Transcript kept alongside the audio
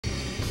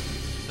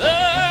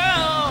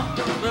Oh,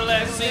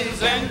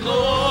 blessings and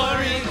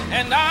glory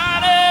and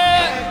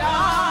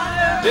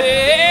honor,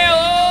 they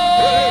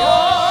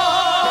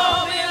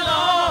all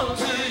belong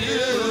to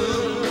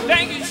you.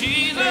 Thank you,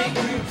 Jesus,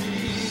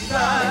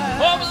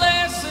 for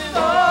blessing,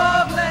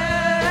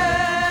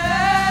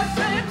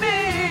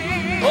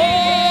 me. Oh,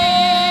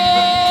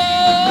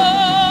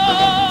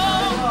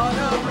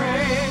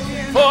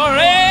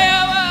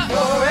 forever,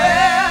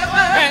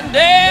 and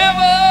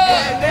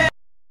ever,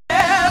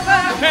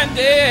 and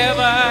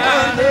ever.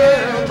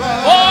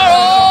 For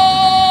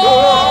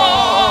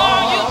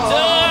all you've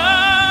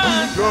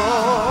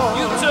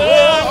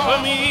done for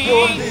me.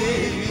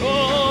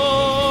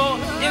 Oh,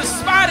 in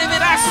spite of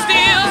it, I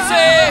still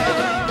say,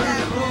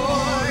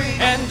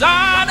 and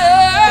honor,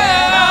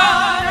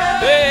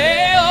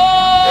 they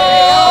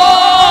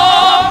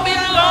all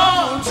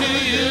belong to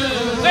you.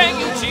 Thank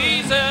you,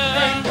 Jesus,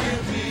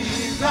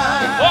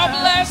 for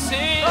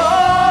blessing,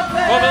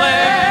 for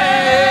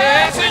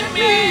blessing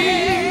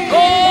me. Oh,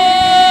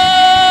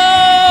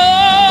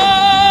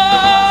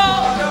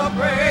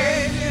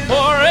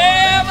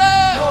 forever,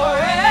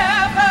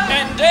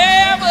 and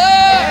ever,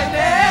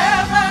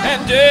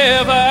 and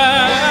ever.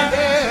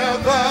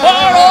 For all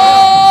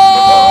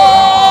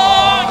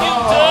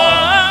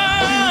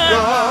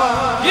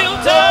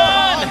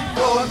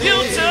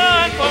you've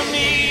done for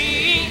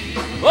me.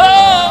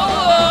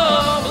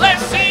 Oh,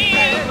 blessing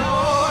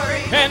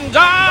and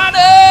honor,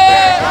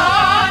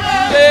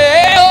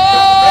 they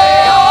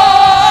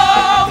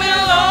all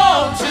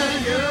belong to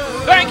you.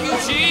 Thank you,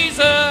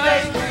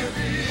 Jesus,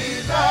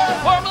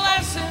 for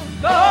blessing,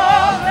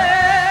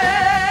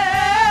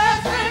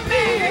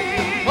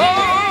 me.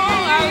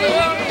 Oh, I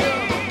love you.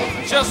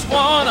 Just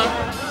wanna,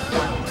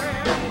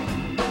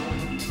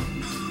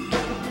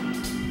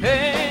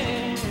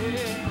 hey,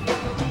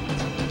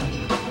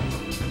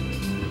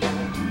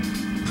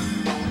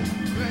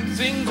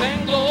 blessings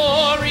and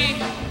glory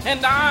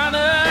and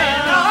honor,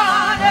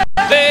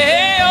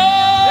 they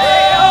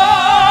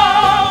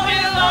all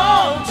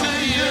belong to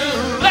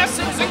you.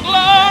 Blessings and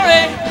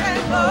glory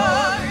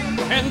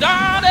and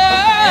honor,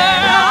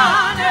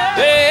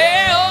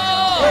 they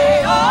all,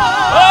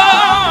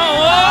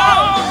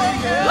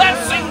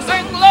 blessings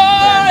and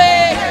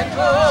glory,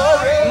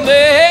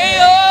 they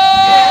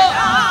all,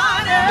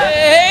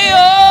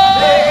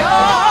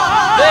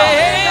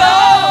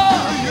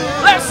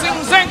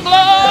 blessings and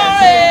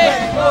glory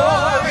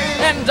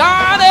and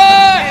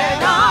honor,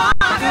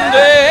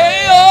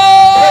 they all.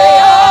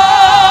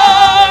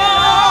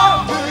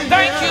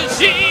 Thank you,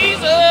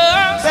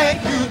 Jesus,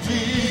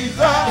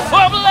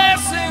 for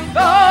blessing,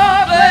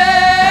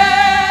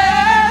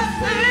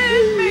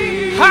 me.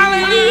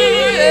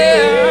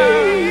 Hallelujah.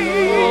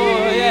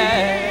 Oh,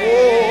 yeah.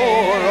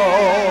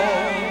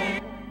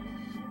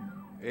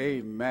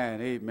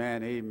 Amen,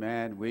 amen,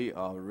 amen. We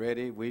are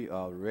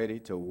ready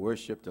to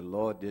worship the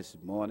Lord this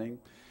morning.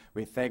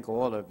 We thank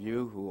all of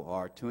you who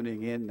are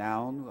tuning in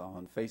now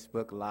on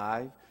Facebook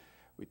Live.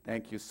 We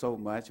thank you so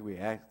much. We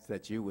ask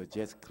that you would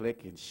just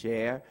click and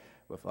share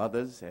with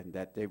others and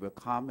that they will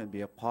come and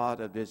be a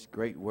part of this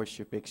great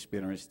worship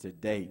experience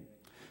today.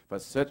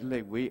 But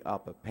certainly we are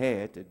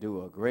prepared to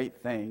do a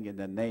great thing in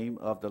the name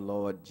of the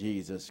Lord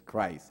Jesus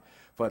Christ.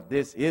 For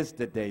this is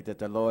the day that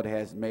the Lord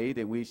has made,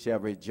 and we shall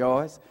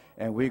rejoice,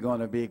 and we're going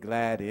to be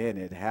glad in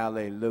it.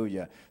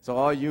 Hallelujah. So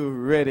are you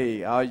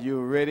ready? Are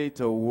you ready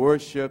to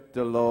worship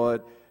the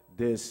Lord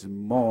this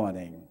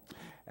morning?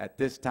 At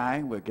this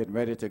time, we're getting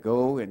ready to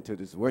go into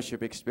this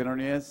worship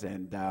experience,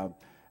 and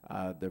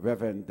the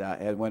Reverend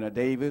Edwina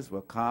Davis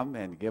will come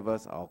and give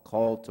us our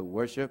call to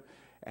worship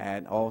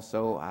and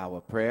also our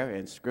prayer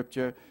and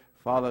scripture,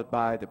 followed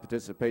by the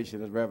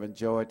participation of Reverend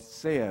George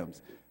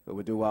Sims, who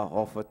will do our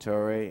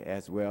offertory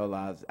as well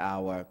as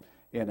our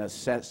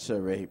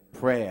intercessory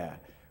prayer.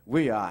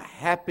 We are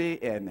happy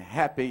in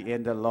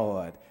the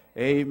Lord.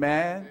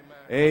 Amen,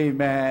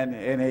 amen,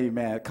 and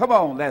amen. Come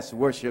on, let's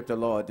worship the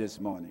Lord this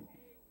morning.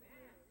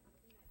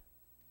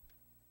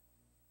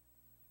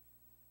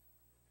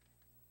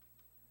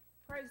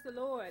 Praise the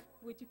Lord.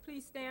 Would you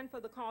please stand for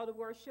the call to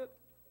worship?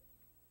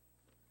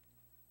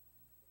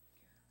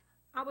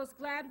 I was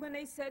glad when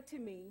they said to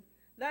me,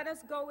 "Let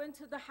us go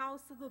into the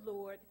house of the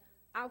Lord.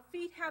 Our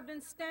feet have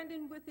been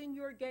standing within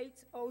your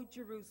gates, O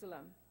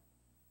Jerusalem."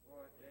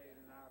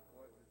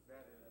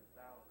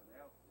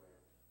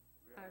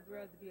 I'd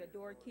rather be a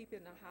doorkeeper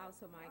in the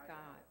house of my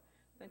God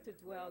than to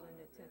dwell in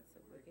the tents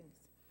of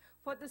wickedness.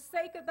 For the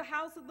sake of the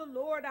house of the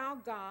Lord our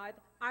God,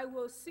 I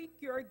will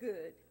seek your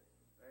good.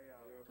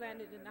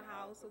 Planted in the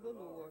house of the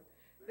Lord,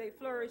 they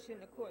flourish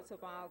in the courts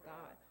of our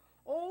God.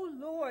 O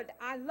Lord,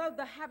 I love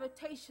the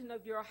habitation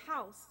of your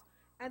house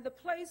and the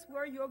place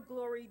where your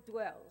glory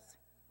dwells.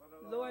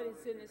 Lord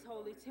is in his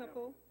holy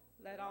temple.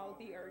 Let all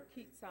the earth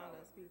keep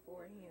silence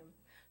before him.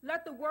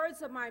 Let the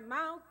words of my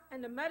mouth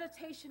and the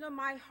meditation of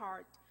my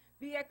heart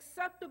be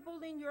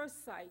acceptable in your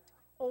sight,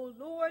 O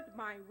Lord,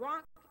 my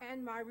rock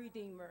and my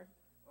redeemer.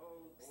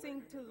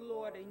 Sing to the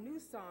Lord a new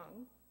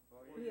song.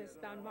 He has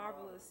done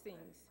marvelous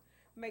things.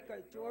 Make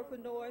a joyful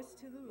noise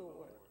to the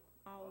Lord.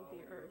 all the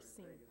earth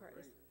sing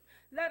praise.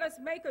 Let us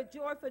make a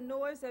joyful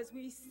noise as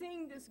we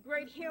sing this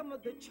great hymn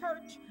of the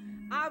church.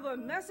 I have a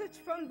message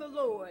from the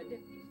Lord.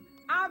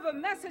 I have a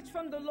message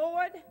from the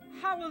Lord.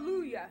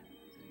 Hallelujah.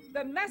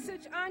 The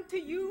message unto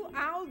you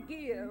I'll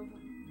give.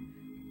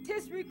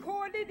 'Tis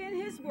recorded in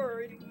his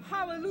word.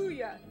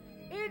 Hallelujah.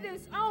 It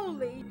is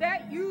only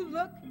that you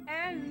look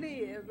and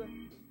live.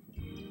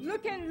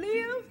 Look and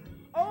live,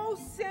 oh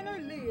sinner,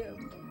 live.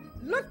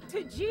 Look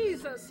to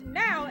Jesus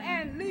now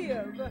and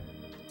live.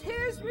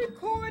 'Tis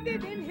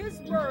recorded in his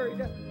word.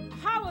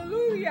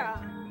 Hallelujah.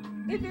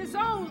 It is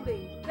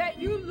only that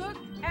you look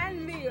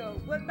and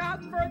live.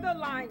 Without further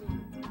lining.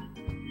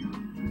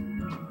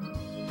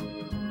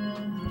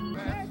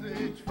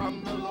 Message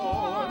from the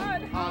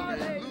Lord.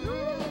 Hallelujah.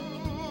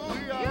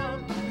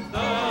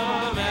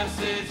 The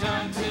message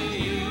unto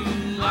you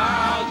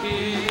I'll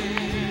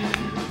give.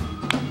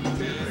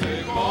 'Tis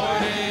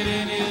recorded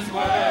in his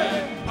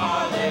word.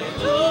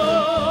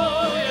 Hallelujah.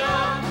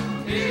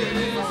 It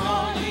is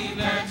only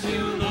that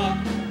you look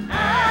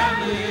and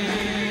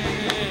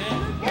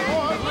live.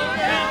 Look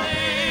and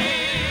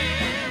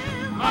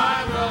live, my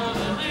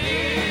brother,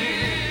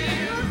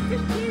 live. Look to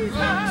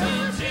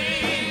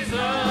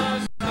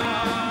Jesus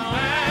now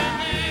and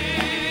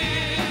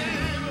live.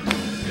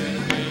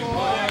 It's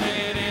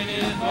recorded in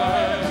his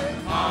word.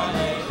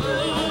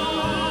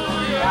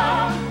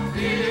 Hallelujah.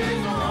 It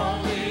is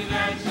only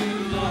that you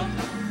look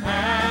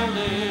and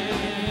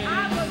live. I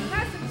have a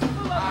message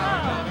full of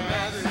love.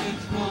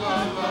 Message full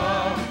of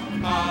love.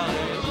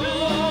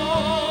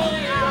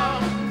 Hallelujah.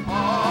 A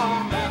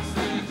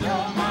message,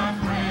 oh my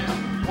friend,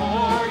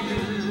 for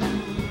you.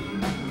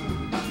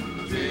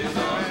 'Tis a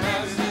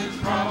message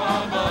from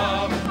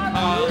above.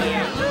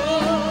 Hallelujah.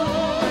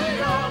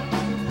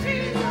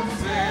 Jesus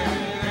said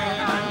it and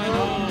I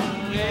know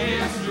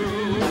it's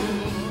true.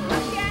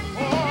 Look and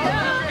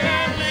Look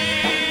and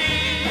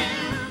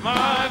live,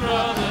 my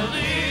brother,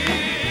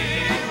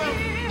 live.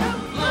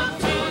 Look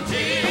to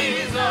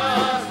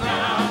Jesus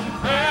now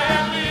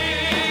and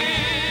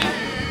live.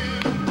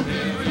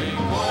 It's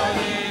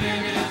recorded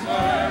in his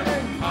word.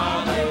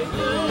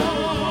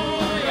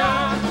 Hallelujah.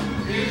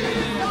 It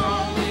is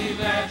only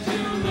that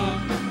you look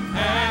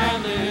and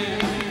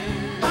live.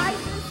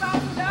 life is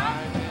offered up.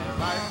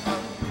 Life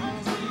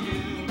unto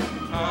you.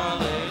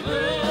 Hallelujah.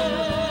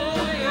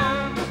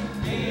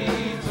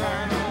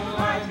 Eternal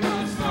life the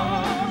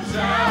soul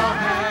shall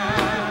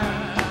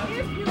have.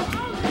 If you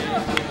only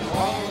look.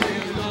 Only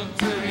look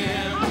to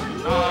him.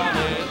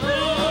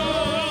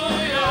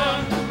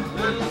 Hallelujah.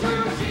 Look to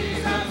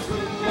Jesus who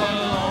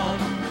alone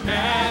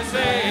can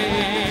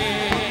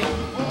save.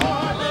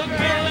 Look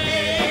and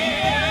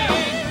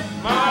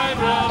live, my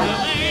brother,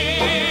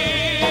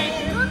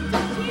 live. Look to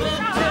Look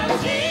Jesus. to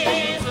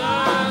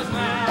Jesus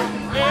now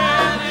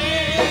and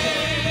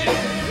live.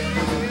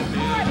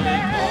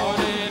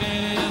 Recorded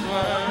in his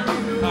word.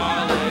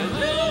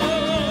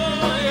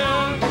 Hallelujah.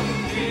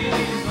 It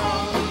is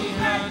only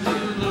that you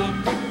look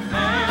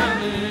and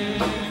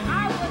live. I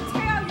will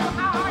tell you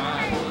how I I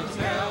came. will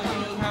tell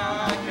you how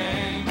I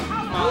came.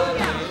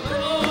 Hallelujah.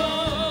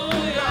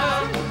 Hallelujah.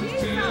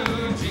 To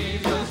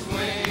Jesus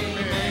we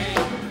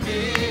made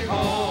me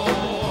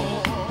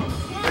whole.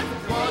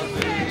 Was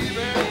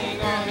believing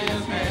on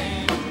his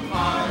name.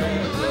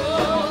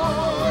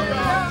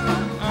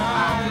 Hallelujah.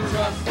 I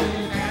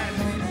trusted and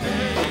he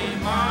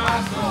saved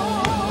my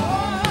soul.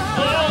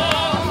 Oh,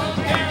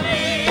 look and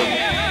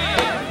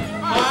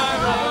live, my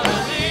brother,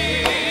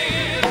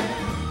 live.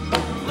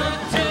 Look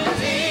to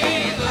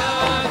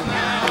Jesus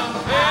now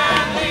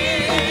and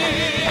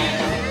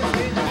live.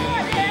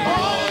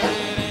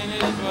 Recorded in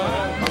his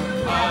word.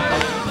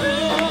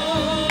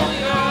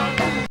 Hallelujah.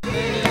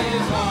 It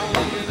is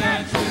only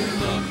that you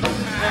look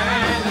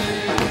and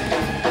live.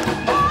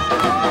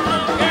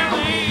 Look and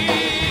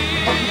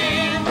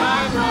live,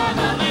 my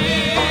brother,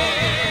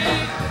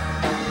 live.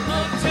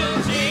 Look to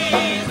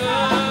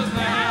Jesus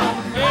now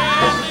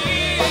and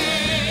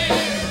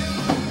live.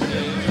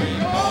 It's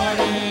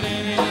recorded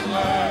in his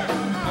word.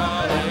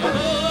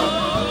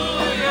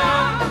 Hallelujah.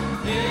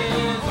 It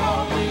is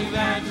only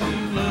that you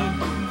look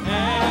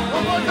and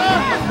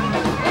live.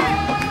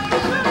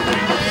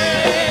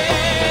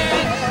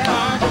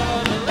 My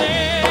brother,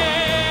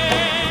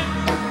 live.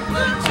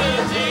 Look to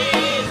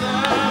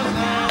Jesus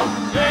now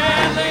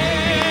and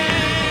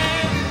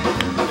live.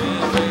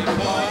 It's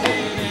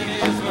recorded in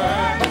his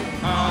word.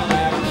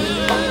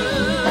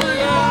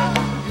 Hallelujah.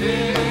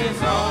 It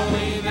is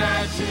only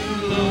that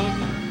you look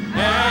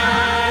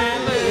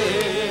and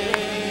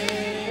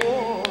live.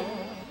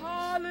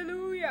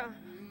 Hallelujah.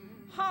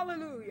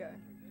 Hallelujah.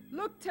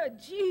 Look to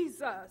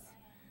Jesus.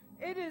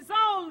 It is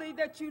only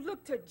that you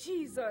look to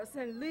Jesus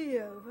and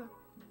live.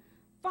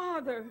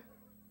 Father,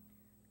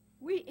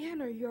 we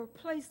enter your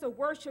place of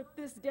worship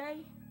this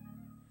day.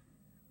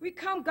 We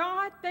come,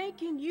 God,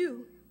 thanking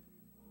you.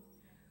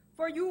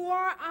 For you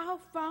are our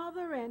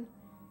Father and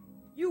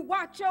you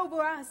watch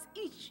over us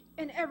each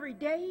and every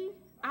day,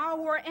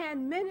 hour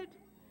and minute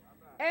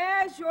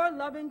as your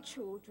loving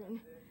children.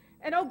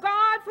 And oh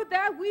God, for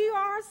that we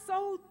are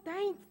so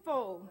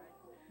thankful.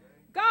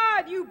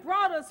 God, you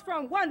brought us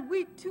from one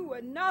week to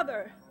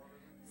another.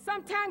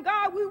 Sometimes,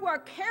 God, we were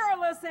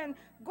careless and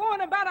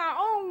going about our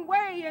own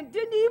way and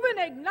didn't even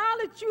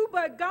acknowledge you.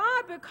 But,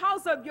 God,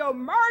 because of your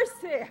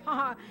mercy,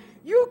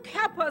 you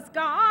kept us,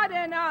 God.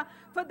 And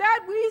for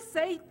that, we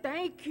say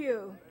thank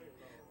you.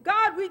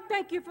 God, we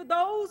thank you for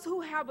those who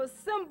have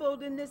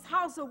assembled in this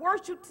house of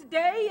worship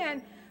today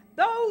and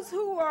those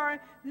who are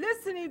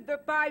listening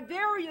by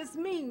various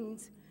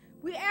means.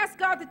 We ask,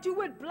 God, that you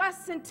would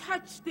bless and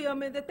touch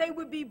them and that they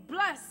would be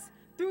blessed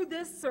through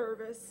this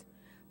service.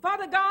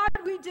 Father God,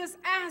 we just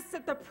ask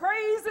that the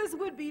praises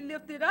would be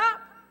lifted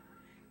up.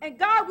 And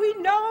God, we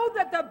know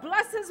that the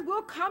blessings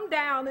will come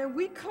down, and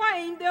we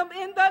claim them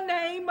in the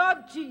name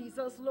of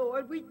Jesus,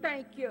 Lord. We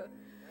thank you.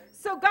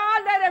 So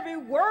God, let every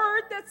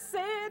word that's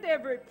said,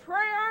 every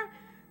prayer,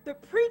 the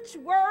preached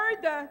word,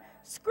 the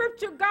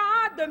scripture,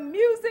 God, the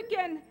music,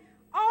 and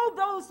all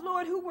those,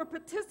 Lord, who will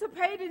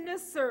participate in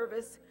this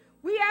service,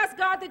 we ask,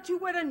 God, that you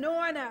would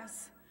anoint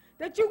us,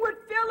 that you would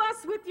fill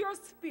us with your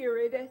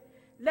spirit.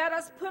 Let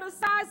us put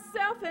aside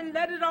self and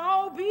let it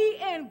all be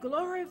in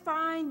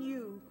glorifying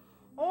you.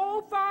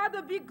 Oh,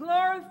 Father, be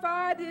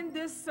glorified in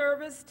this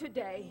service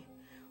today.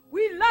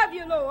 We love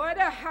you, Lord.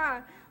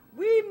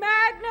 We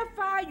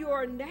magnify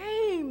your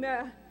name.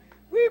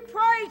 We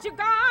praise you,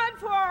 God,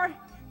 for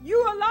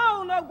you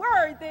alone are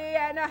worthy.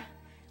 And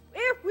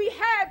if we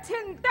had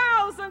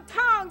 10,000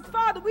 tongues,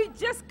 Father, we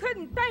just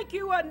couldn't thank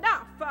you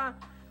enough.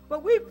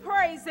 But we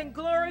praise and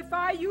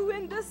glorify you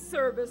in this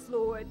service,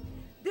 Lord.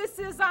 This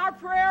is our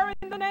prayer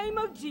in the name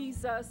of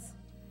Jesus.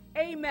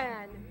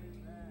 Amen.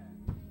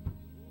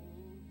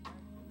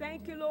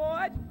 Thank you,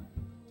 Lord.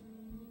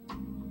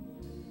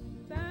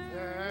 Thank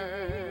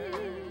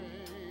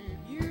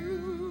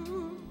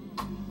you.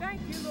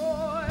 Thank you,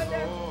 Lord.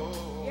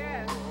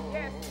 Yes,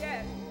 yes,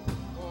 yes.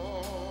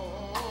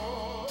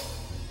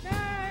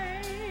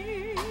 Thank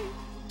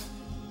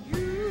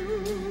you,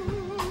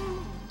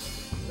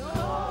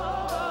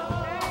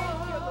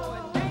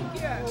 Lord. Thank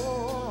you, Lord.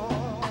 Thank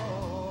you.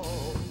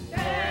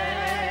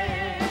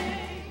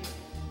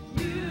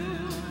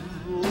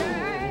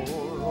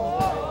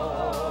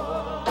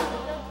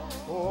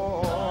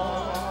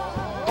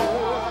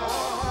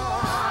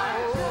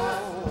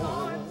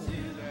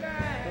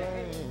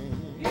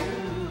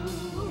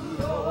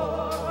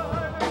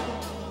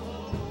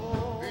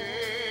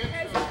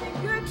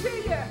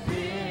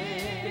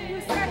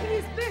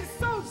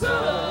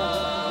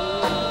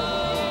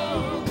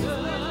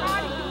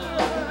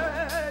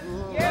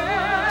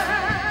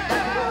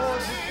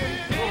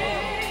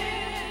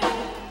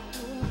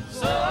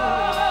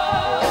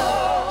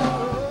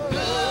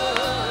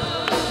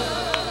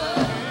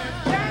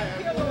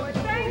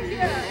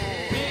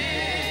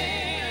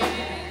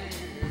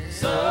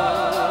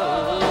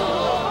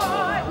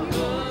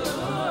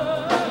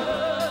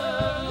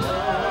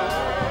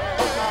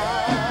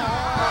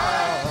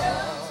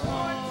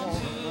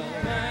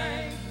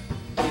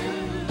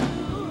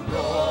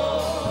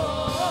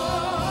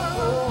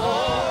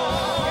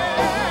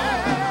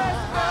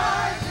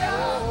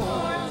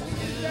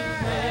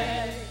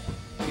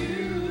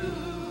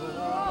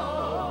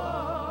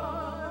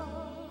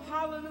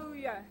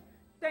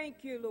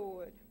 Thank you,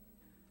 Lord.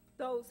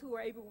 Those who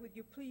are able, would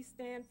you please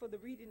stand for the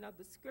reading of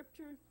the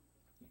scripture?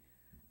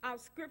 Our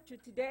scripture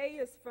today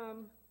is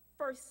from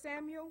 1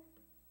 Samuel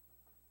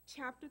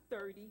chapter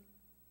 30,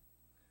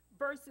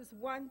 verses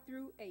 1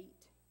 through 8.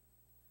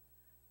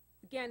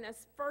 Again,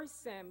 that's 1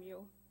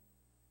 Samuel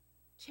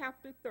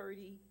chapter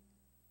 30,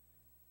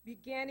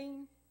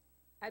 beginning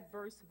at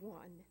verse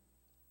 1.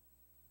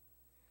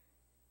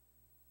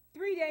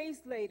 3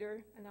 days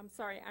later, and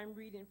I'm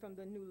reading from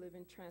the New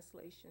Living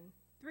Translation.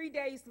 3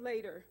 days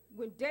later,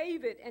 when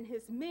David and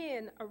his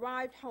men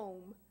arrived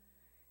home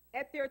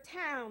at their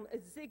town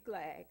of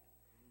Ziklag,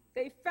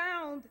 they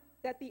found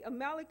that the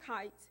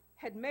Amalekites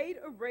had made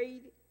a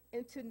raid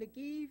into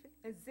Negev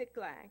and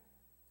Ziklag.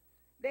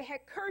 They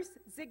had cursed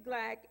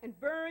Ziklag and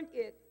burned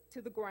it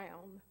to the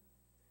ground.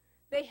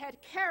 They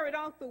had carried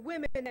off the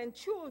women and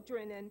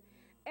children and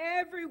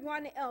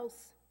everyone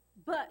else,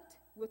 but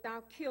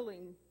without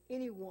killing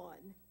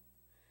anyone.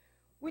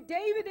 When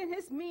David and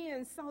his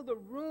men saw the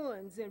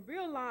ruins and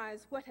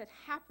realized what had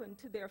happened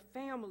to their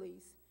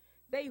families,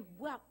 they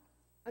wept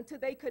until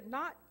they could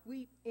not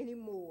weep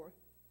anymore.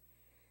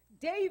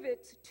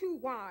 David's two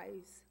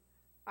wives,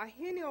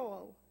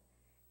 Ahinoam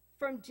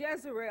from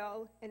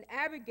Jezreel and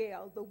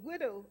Abigail, the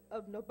widow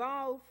of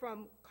Nabal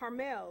from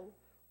Carmel,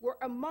 were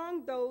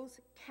among those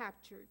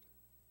captured.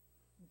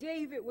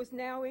 David was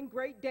now in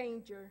great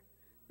danger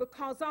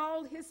because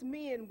all his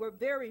men were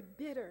very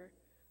bitter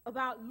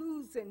about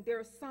losing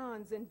their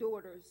sons and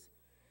daughters,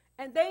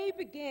 and they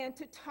began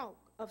to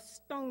talk of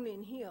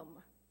stoning him.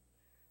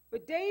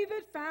 But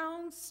David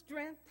found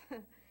strength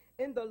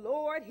in the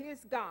Lord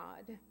his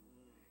God.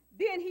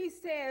 Then he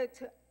said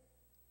to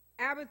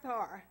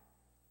Abiathar,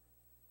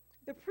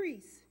 the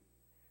priest,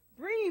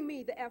 "Bring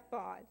me the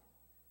ephod."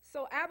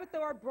 So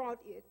Abiathar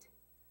brought it.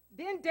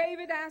 Then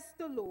David asked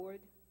the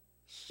Lord,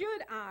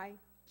 "Should I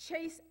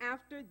chase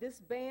after this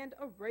band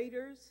of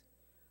raiders?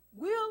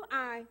 Will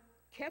I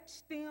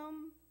catch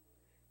them?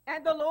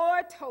 And the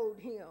Lord told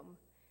him,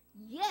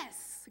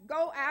 yes,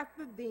 go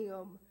after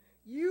them.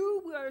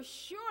 You will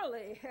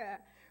surely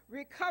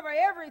recover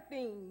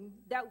everything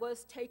that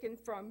was taken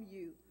from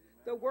you.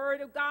 The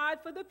word of God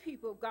for the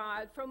people of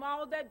God, from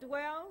all that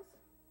dwells.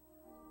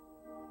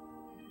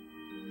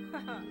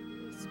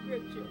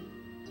 Scripture.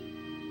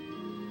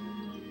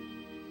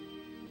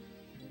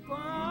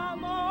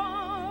 From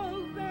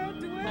all that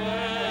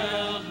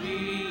dwells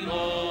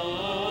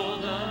below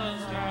the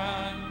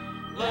sky,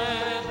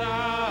 let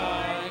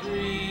thy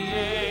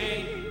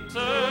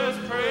Creator's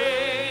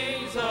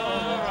praise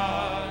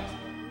arise.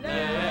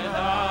 Let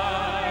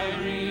thy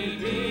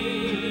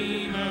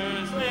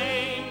Redeemer's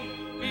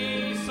name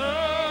be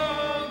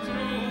sung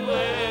through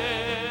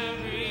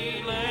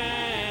every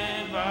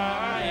land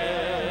by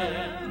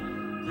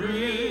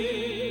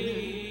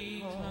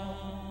every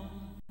tongue.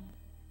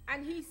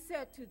 And he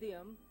said to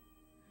them,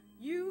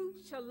 you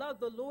shall love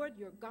the Lord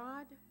your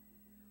God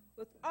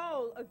with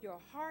all of your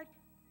heart,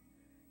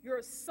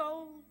 your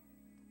soul,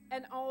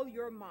 and all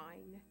your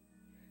mind.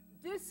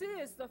 This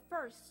is the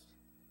first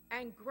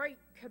and great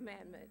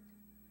commandment.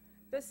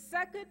 The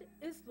second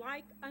is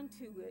like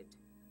unto it.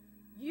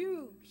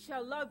 You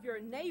shall love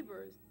your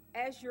neighbors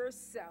as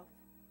yourself.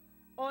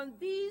 On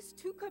these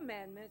two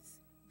commandments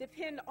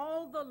depend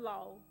all the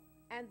law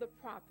and the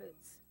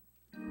prophets.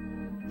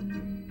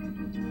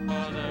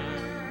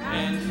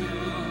 And to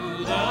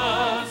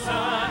the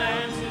Son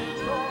and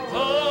to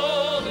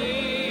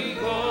Holy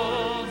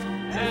Ghost,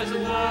 as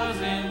it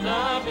was in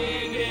the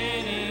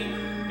beginning,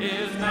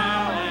 is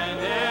now and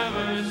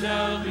ever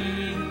shall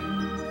be,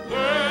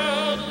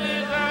 world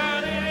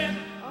without end.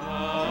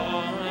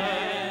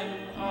 Amen.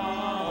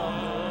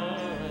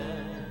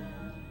 Amen.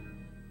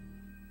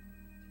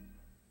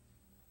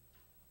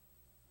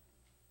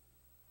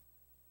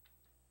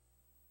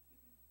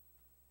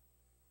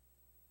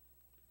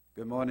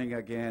 Good morning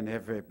again,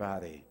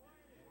 everybody.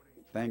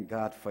 Thank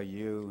God for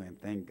you, and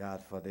thank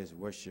God for this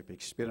worship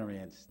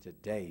experience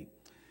today.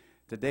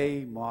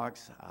 Today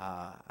marks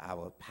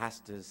our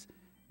pastor's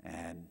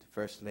and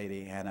First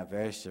Lady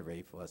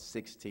anniversary for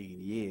 16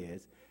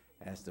 years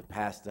as the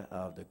pastor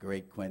of the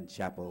great Quinn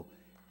Chapel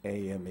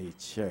AME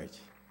Church.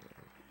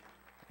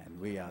 And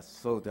we are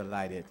so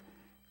delighted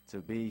to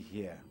be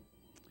here.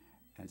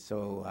 And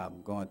so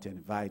I'm going to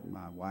invite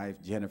my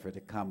wife, Jennifer,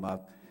 to come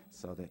up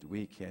so that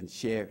we can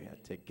share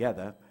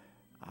together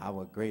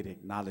our great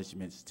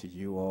acknowledgments to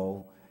you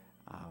all.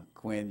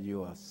 Quinn,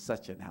 you are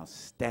such an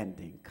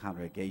outstanding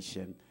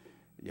congregation.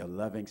 Your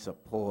loving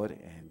support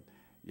and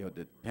your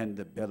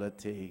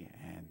dependability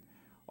and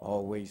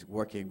always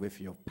working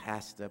with your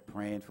pastor,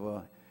 praying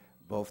for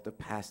both the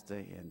pastor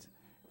and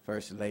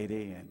First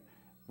Lady. And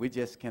we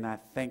just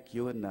cannot thank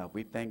you enough.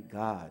 We thank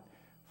God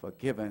for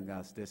giving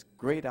us this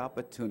great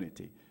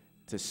opportunity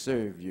to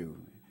serve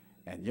you.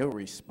 And your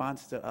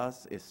response to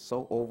us is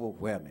so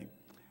overwhelming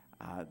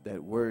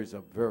that words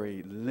are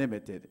very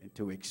limited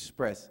to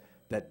express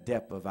the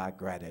depth of our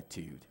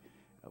gratitude.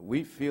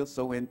 We feel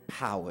so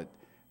empowered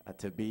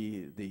to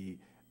be the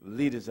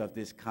leaders of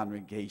this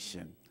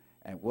congregation,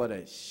 and what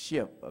a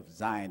ship of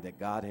Zion that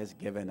God has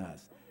given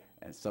us.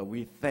 And so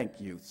we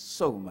thank you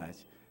so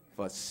much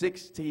for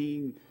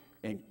 16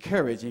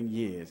 encouraging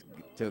years.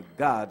 To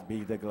God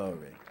be the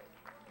glory.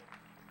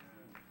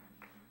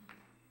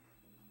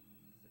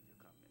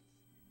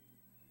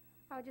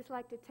 I would just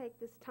like to take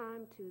this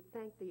time to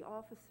thank the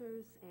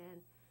officers and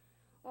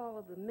all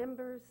of the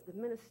members, the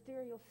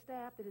ministerial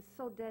staff that is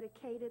so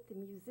dedicated, the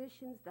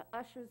musicians, the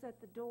ushers at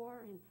the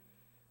door, and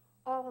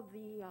all of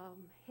the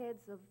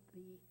heads of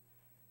the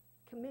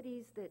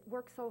committees that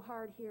work so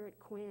hard here at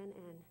Quinn.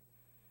 And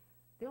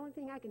the only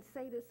thing I can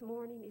say this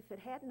morning, if it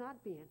had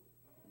not been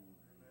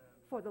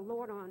for the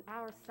Lord on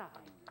our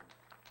side,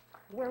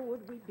 where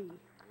would we be?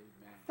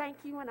 Amen. Thank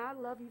you, and I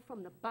love you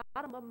from the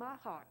bottom of my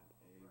heart.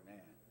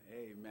 Amen.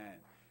 Amen.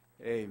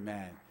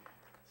 Amen.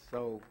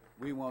 So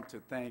we want to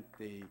thank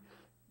the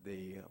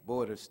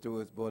Board of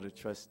Stewards, Board of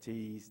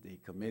Trustees, the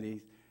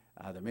committees,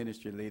 the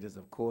ministry leaders,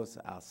 of course,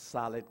 our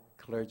solid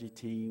clergy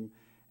team,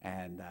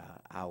 and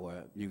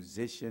our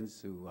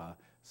musicians who are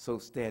so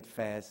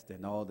steadfast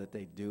in all that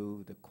they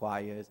do, the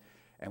choirs.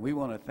 And we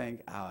want to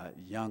thank our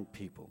young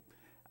people.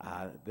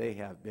 They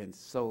have been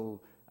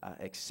so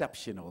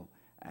exceptional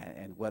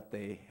in what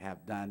they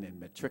have done in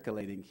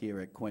matriculating here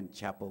at Quinn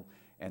Chapel,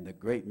 and the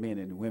great men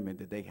and women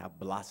that they have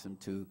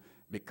blossomed to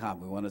become.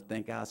 We want to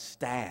thank our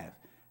staff,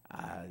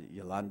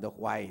 Yolanda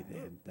White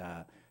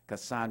and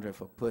Cassandra,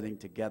 for putting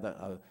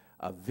together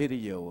a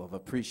video of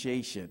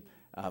appreciation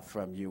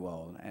from you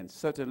all. And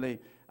certainly,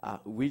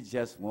 we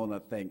just want to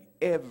thank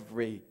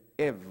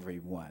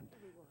everyone,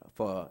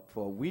 for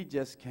we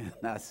just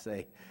cannot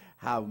say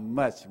how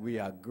much we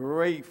are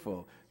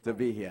grateful to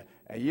be here.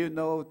 And you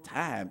know,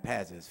 time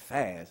passes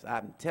fast.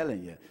 I'm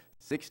telling you,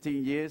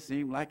 16 years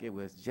seemed like it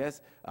was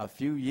just a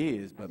few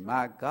years, but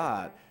my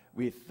God,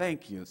 we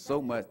thank you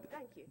so much.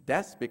 Thank you.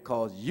 That's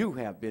because you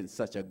have been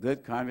such a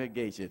good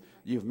congregation.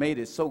 You've made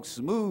it so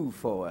smooth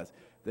for us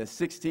the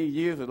 16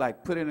 years was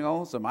like putting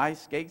on some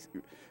ice skates,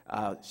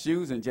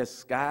 shoes, and just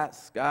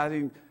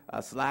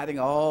sliding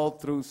all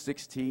through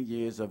 16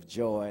 years of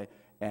joy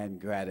and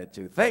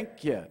gratitude.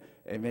 Thank you,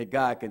 and may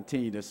God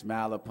continue to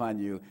smile upon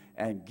you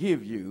and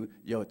give you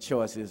your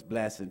choicest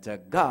blessing. To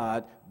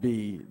God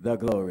be the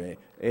glory.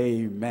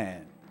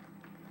 Amen.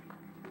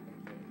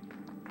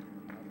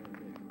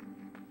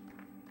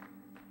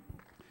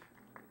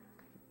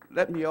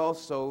 Let me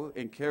also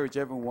encourage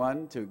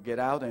everyone to get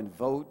out and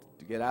vote,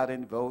 get out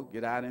and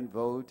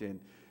vote. And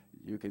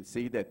you can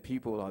see that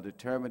people are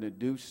determined to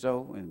do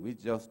so, and we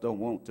just don't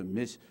want to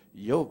miss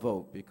your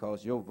vote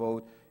because your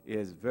vote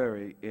is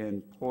very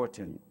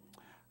important.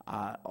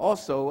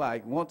 Also,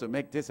 I want to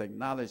make this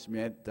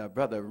acknowledgement,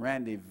 Brother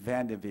Randy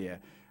Vanderveer.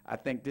 I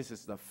think this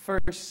is the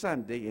first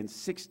Sunday in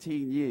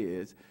 16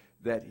 years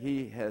that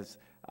he has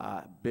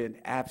been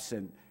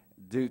absent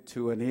due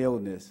to an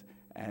illness.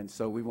 And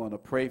so we want to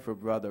pray for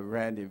Brother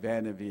Randy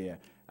Vanderveer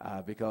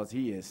because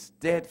he is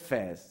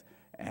steadfast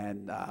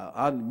and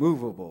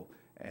unmovable,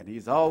 and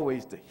he's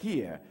always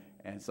here.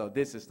 And so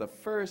this is the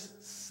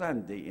first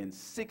Sunday in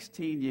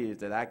 16 years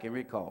that I can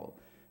recall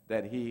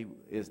that he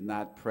is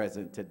not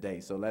present today.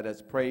 So let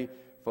us pray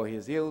for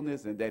his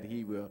illness and that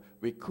he will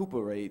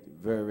recuperate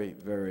very,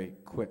 very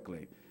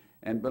quickly.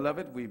 And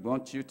beloved, we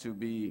want you to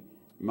be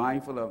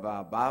mindful of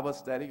our Bible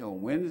study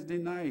on Wednesday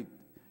night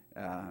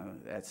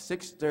at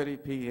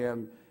 6:30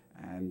 p.m.,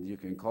 and you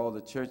can call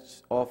the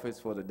church office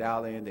for the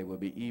dial-in. They will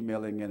be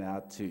emailing it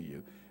out to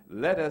you.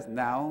 Let us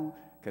now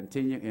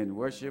continue in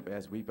worship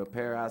as we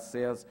prepare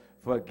ourselves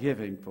for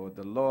giving, for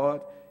the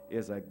Lord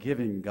is a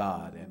giving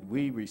God, and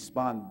we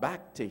respond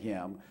back to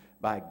him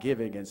by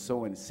giving and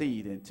sowing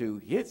seed into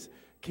his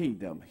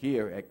kingdom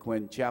here at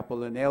Quinn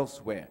Chapel and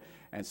elsewhere.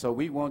 And so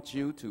we want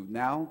you to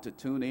now to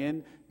tune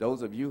in,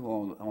 those of you who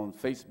are on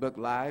Facebook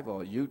Live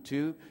or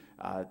YouTube,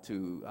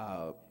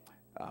 to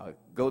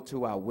go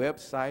to our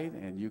website,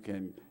 and you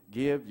can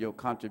give your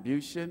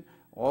contribution,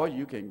 or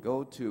you can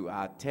go to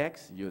our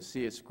text. You'll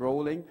see it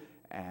scrolling,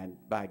 and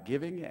by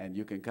giving, and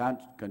you can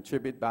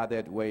contribute by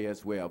that way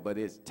as well. But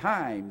it's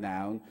time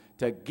now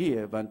to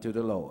give unto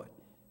the Lord.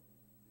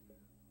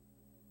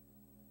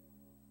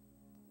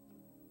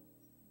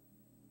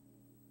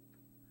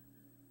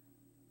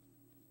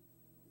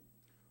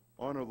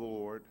 Honor the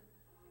Lord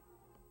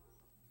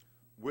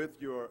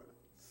with your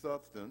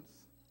substance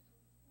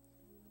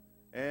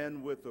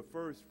and with the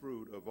first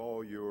fruit of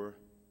all your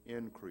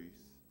increase.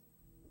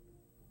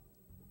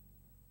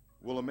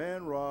 Will a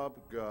man rob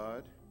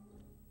God?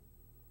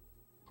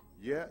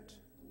 Yet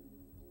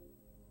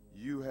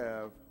you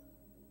have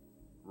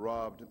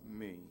robbed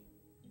me.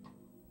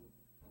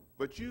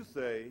 But you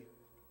say,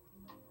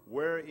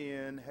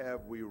 wherein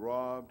have we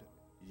robbed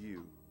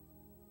you?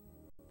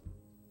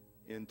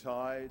 In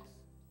tithes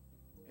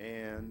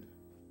and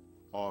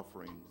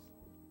offerings.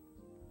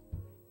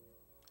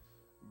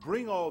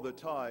 Bring all the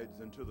tithes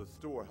into the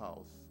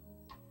storehouse,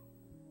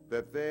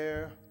 that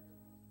there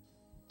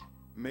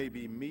may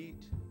be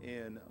meat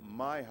in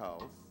my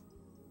house.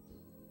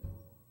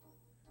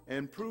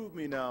 And prove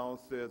me now,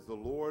 says the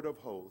Lord of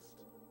hosts,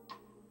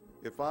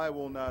 if I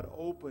will not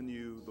open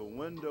you the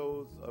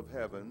windows of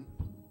heaven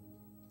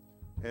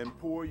and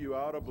pour you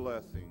out a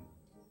blessing,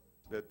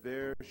 that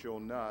there shall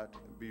not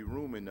be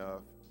room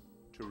enough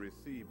to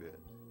receive it.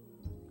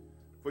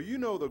 For you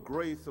know the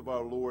grace of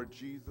our Lord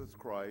Jesus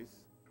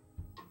Christ,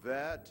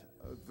 that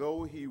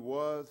though he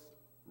was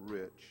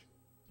rich,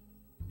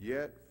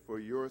 yet for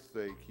your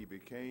sake he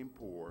became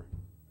poor,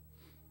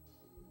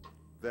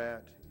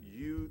 that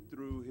you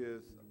through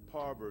his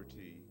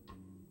poverty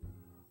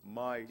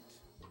might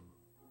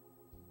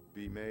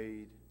be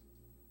made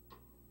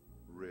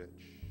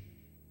rich.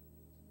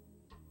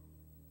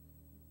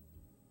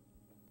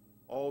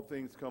 All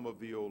things come of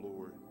thee, O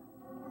Lord.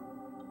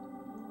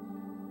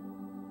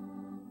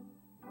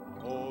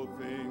 All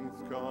things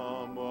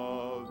come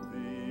of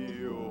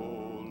thee,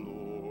 O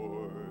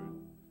Lord,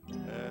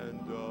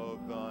 and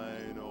of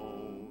thine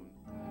own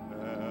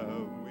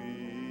have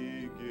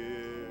we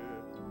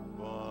given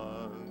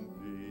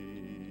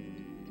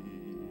thee.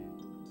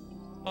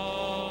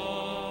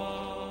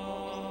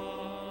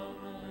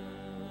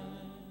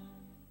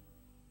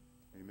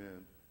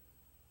 Amen.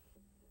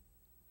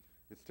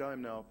 It's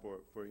time now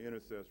for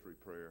intercessory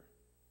prayer.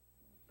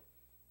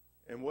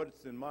 And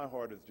what's in my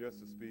heart is just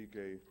to speak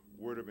a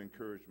word of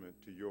encouragement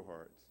to your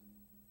hearts.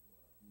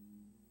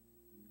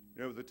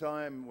 There was a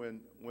time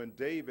when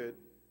David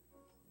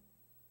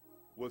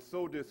was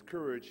so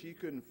discouraged he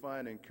couldn't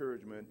find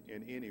encouragement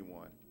in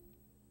anyone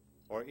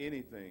or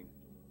anything.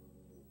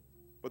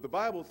 But the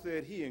Bible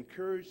said he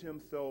encouraged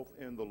himself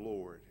in the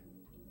Lord.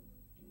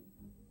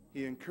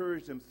 He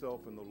encouraged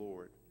himself in the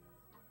Lord.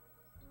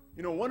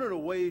 You know, one of the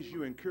ways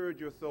you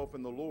encourage yourself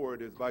in the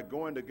Lord is by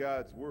going to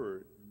God's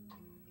Word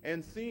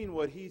and seeing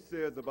what he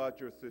says about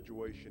your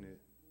situation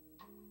is.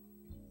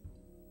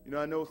 You know,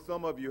 I know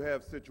some of you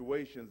have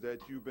situations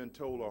that you've been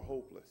told are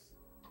hopeless,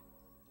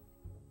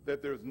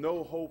 that there's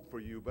no hope for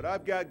you, but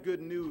I've got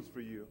good news for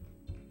you.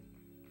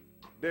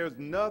 There's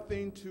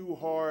nothing too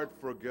hard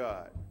for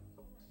God.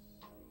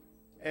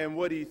 And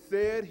what he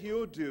said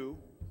he'll do,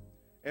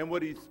 and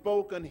what he's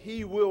spoken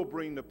he will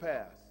bring to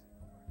pass.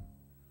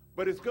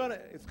 But it's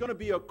gonna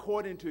be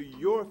according to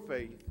your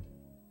faith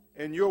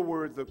and your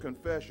words of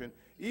confession.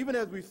 Even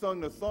as we sung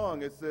the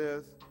song, it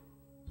says,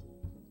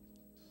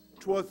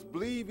 "'Twas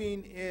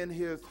believing in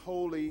his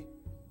holy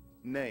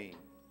name."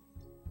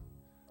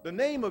 The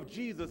name of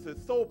Jesus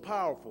is so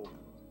powerful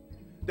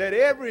that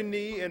every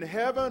knee in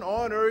heaven,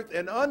 on earth,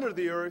 and under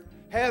the earth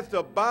has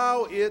to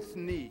bow its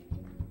knee.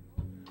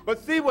 But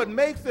see, what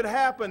makes it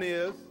happen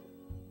is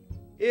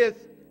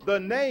the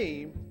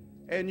name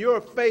and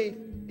your faith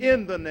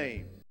in the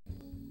name.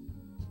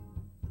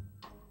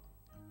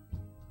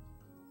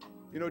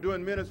 You know,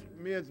 doing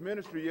men's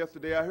ministry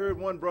yesterday, I heard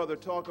one brother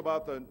talk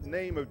about the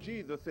name of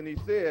Jesus, and he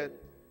said,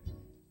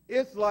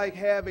 it's like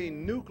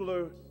having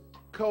nuclear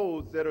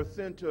codes that are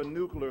sent to a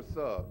nuclear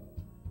sub.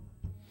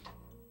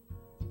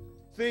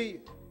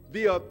 See,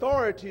 the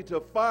authority to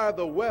fire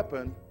the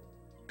weapon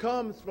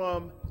comes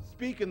from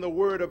speaking the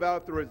word of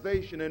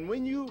authorization. And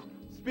when you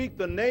speak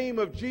the name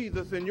of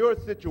Jesus in your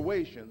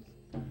situations,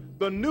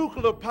 the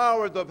nuclear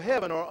powers of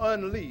heaven are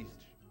unleashed.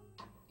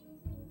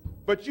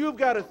 But you've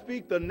got to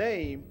speak the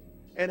name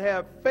and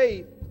have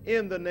faith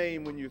in the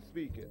name when you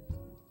speak it.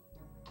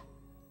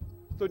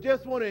 So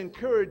just want to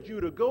encourage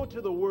you to go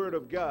to the Word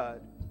of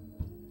God,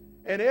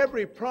 and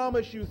every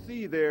promise you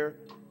see there,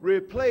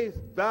 replace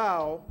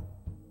thou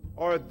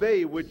or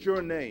they with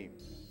your name.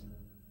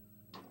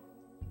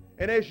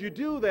 And as you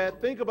do that,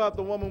 think about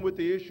the woman with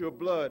the issue of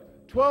blood.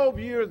 12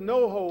 years,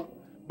 no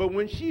hope, but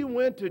when she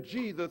went to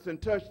Jesus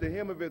and touched the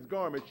hem of his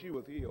garment, she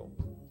was healed.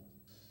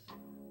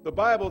 The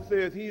Bible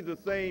says he's the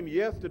same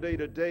yesterday,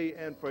 today,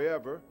 and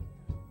forever.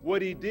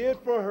 What he did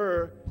for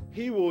her,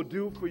 he will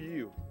do for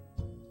you.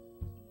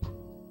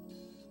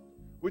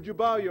 Would you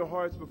bow your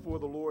hearts before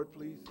the Lord,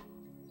 please?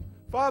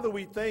 Father,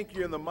 we thank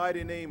you in the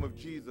mighty name of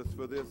Jesus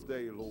for this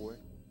day, Lord.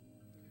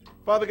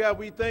 Father God,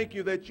 we thank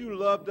you that you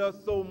loved us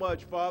so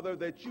much, Father,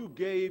 that you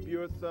gave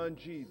your son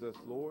Jesus,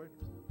 Lord.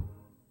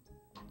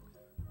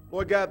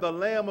 Lord God, the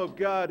Lamb of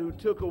God who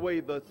took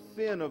away the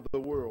sin of the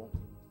world.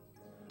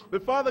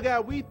 But Father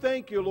God, we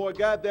thank you, Lord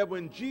God, that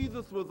when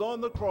Jesus was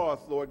on the cross,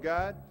 Lord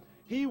God,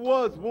 he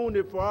was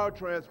wounded for our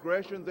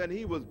transgressions and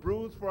he was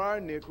bruised for our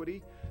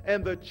iniquity,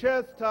 and the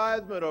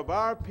chastisement of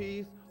our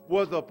peace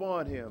was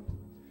upon him.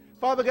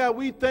 Father God,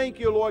 we thank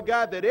you, Lord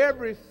God, that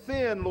every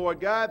sin, Lord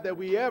God, that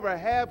we ever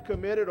have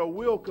committed or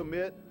will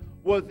commit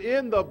was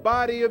in the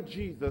body of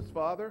Jesus,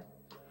 Father.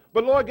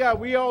 But Lord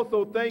God, we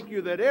also thank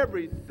you that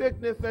every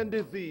sickness and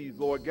disease,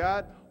 Lord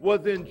God,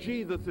 was in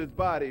Jesus'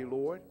 body,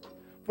 Lord.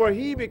 For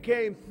he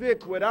became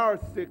sick with our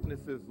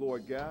sicknesses,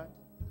 Lord God.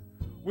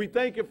 We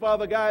thank you,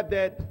 Father God,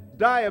 that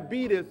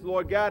diabetes,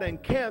 Lord God,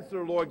 and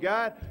cancer, Lord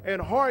God,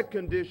 and heart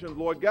conditions,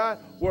 Lord God,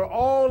 were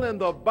all in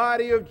the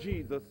body of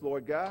Jesus,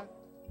 Lord God.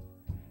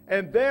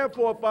 And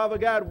therefore, Father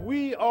God,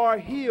 we are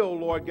healed,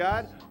 Lord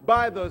God,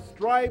 by the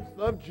stripes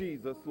of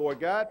Jesus, Lord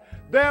God.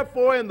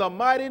 Therefore, in the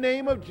mighty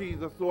name of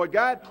Jesus, Lord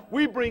God,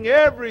 we bring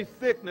every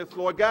sickness,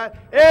 Lord God,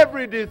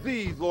 every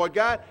disease, Lord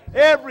God,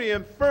 every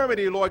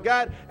infirmity, Lord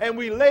God, and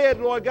we lay it,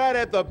 Lord God,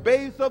 at the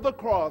base of the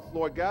cross,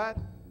 Lord God.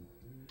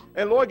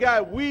 And Lord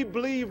God, we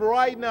believe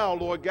right now,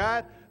 Lord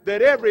God,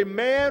 that every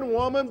man,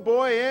 woman,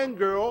 boy, and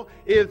girl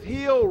is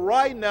healed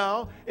right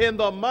now in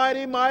the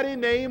mighty, mighty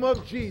name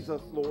of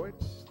Jesus, Lord.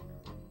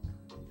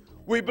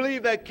 We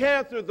believe that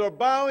cancers are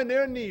bowing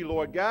their knee,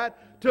 Lord God,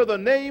 to the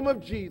name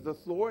of Jesus,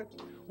 Lord.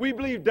 We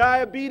believe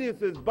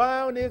diabetes is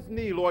bowing its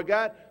knee, Lord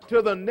God,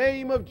 to the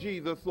name of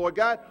Jesus, Lord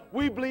God.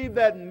 We believe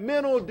that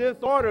mental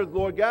disorders,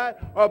 Lord God,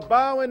 are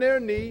bowing their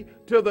knee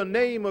to the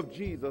name of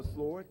Jesus,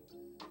 Lord.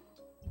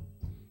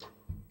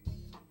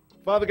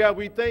 Father God,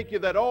 we thank you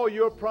that all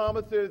your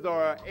promises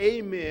are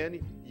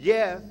amen,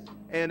 yes,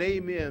 and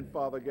amen,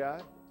 Father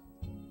God.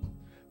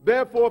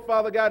 Therefore,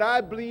 Father God,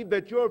 I believe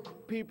that your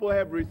people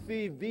have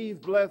received these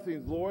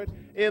blessings, Lord,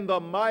 in the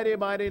mighty,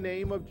 mighty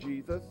name of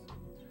Jesus.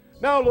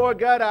 Now, Lord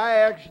God, I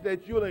ask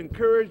that you'll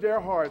encourage their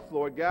hearts,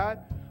 Lord God,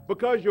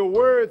 because your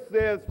word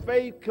says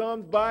faith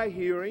comes by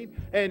hearing,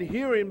 and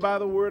hearing by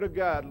the word of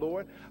God,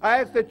 Lord. I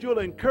ask that you'll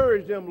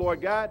encourage them,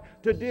 Lord God,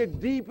 to dig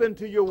deep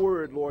into your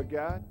word, Lord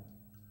God.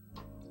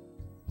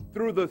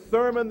 Through the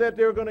sermon that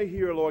they're going to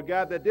hear, Lord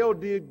God, that they'll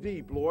dig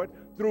deep, Lord.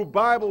 Through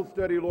Bible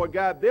study, Lord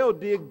God, they'll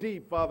dig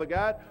deep, Father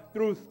God.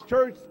 Through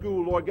church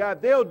school, Lord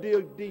God, they'll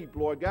dig deep,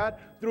 Lord God.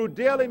 Through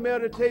daily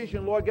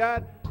meditation, Lord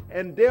God,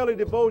 and daily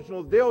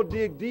devotionals, they'll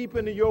dig deep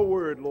into your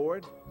word,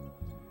 Lord.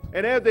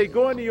 And as they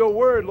go into your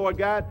word, Lord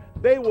God,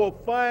 they will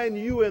find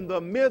you in the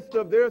midst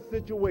of their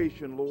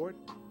situation, Lord.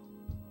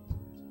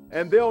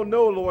 And they'll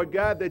know, Lord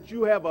God, that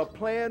you have a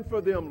plan for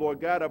them, Lord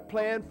God, a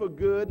plan for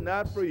good,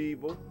 not for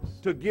evil,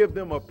 to give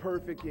them a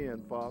perfect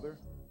end, Father.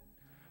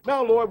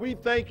 Now, Lord, we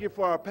thank you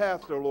for our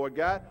pastor, Lord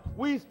God.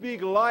 We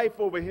speak life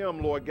over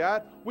him, Lord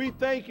God. We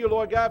thank you,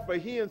 Lord God, for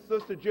he and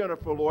Sister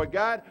Jennifer, Lord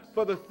God,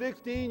 for the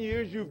 16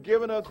 years you've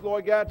given us,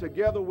 Lord God,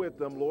 together with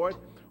them, Lord.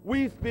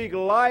 We speak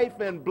life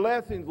and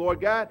blessings, Lord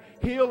God,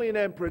 healing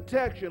and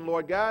protection,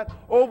 Lord God,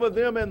 over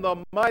them in the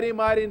mighty,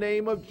 mighty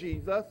name of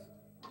Jesus.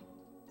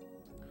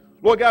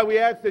 Lord God, we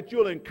ask that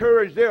you'll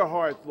encourage their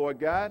hearts, Lord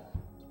God,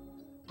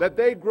 that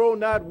they grow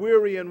not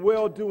weary in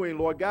well-doing,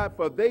 Lord God,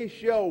 for they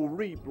shall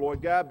reap,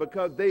 Lord God,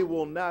 because they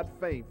will not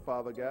faint,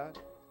 Father God.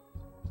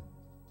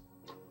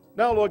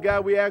 Now, Lord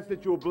God, we ask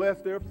that you'll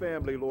bless their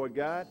family, Lord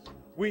God.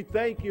 We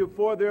thank you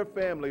for their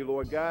family,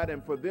 Lord God,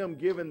 and for them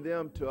giving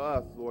them to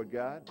us, Lord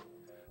God.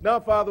 Now,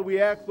 Father,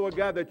 we ask, Lord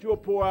God, that you'll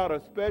pour out a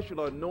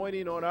special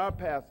anointing on our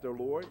pastor,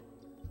 Lord,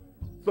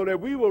 so that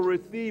we will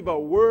receive a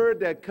word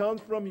that comes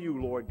from you,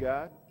 Lord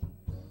God.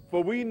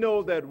 For we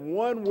know that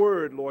one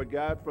word, Lord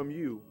God, from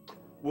you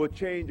will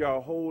change our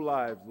whole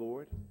lives,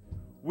 Lord.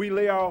 We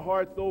lay our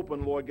hearts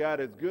open, Lord God,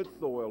 as good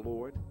soil,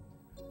 Lord,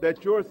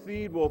 that your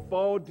seed will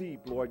fall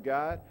deep, Lord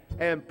God,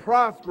 and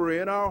prosper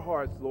in our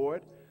hearts,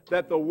 Lord,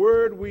 that the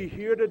word we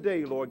hear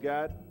today, Lord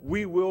God,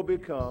 we will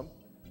become,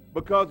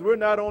 because we're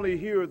not only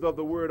hearers of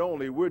the word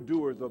only, we're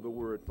doers of the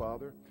word,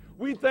 Father.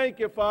 We thank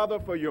you, Father,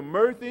 for your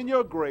mercy and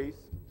your grace.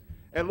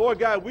 And, Lord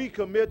God, we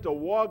commit to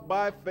walk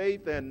by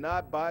faith and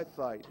not by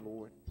sight,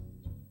 Lord.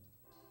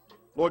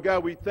 Lord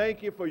God, we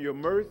thank you for your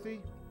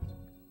mercy.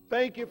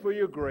 Thank you for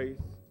your grace.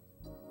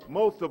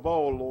 Most of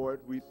all,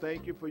 Lord, we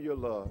thank you for your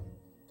love.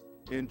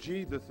 In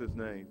Jesus'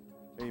 name,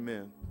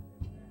 amen.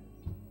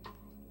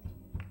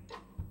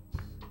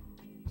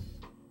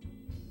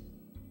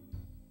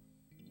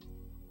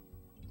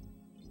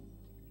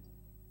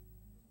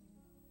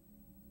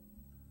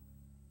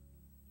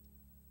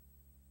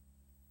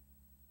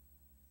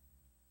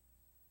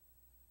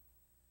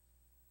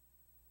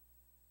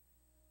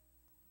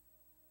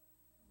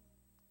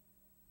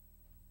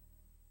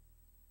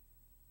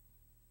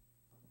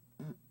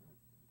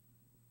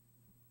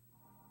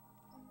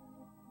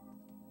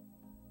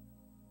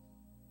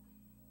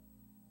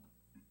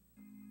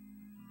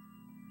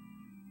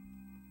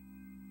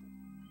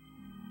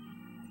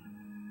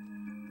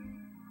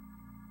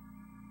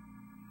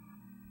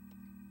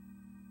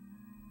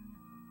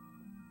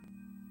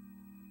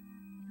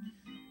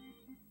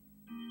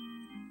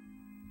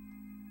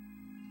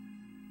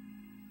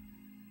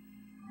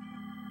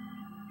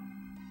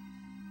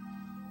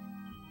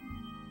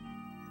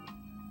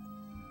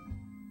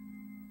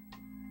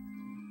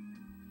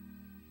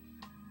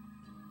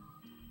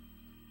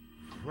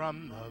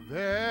 From the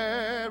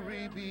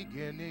very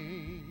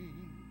beginning,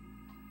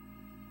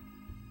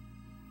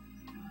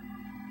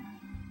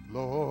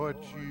 Lord,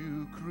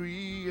 you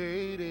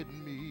created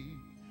me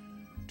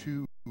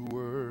to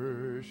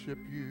worship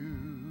you.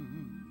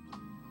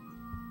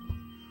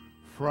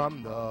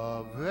 From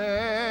the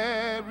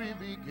very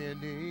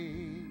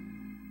beginning,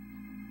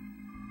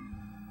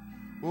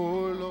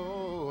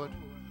 oh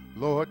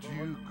Lord,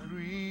 you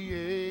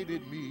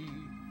created me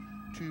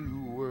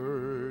to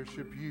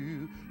worship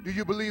you. Do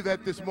you believe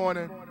that this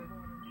morning?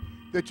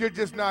 That you're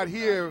just not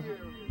here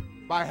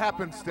by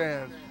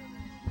happenstance,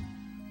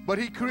 but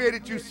he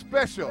created you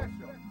special.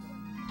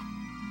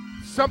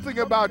 Something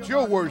about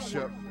your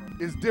worship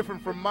is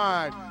different from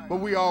mine, but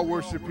we all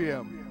worship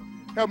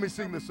him. Help me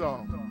sing the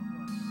song.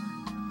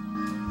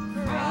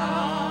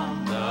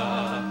 From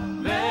the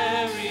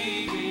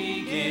very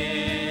beginning,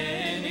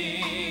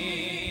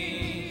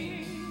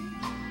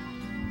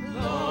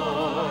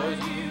 Lord,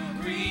 you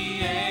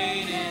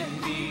created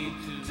me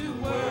to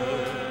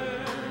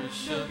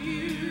worship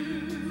you.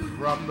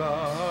 From the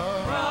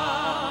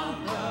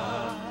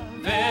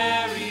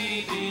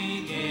very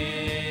beginning,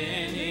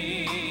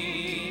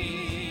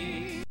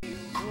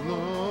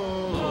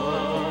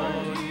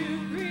 Lord, you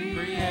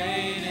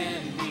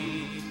created me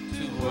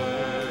to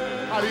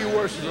worship. How do you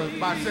worship him?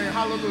 By saying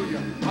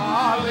hallelujah.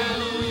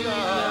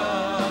 Hallelujah.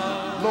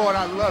 Lord,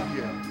 I love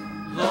you.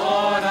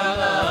 Lord, I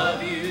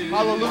love you.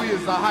 Hallelujah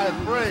is the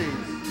highest praise.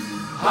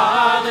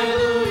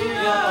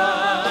 Hallelujah.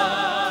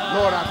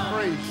 Lord, I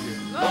praise you.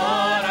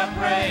 Lord, I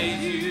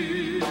praise you.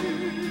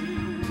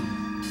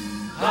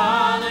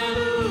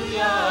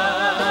 Hallelujah.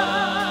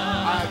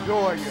 I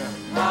adore you.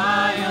 I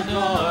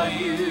adore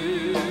you.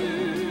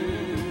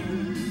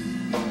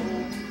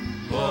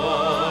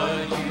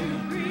 Lord, you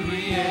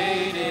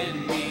created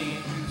me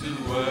to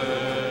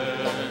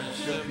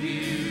worship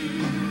you.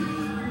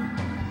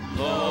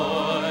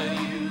 Lord,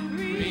 you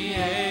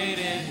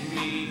created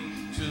me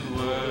to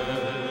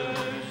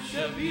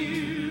worship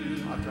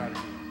you. I'll try to.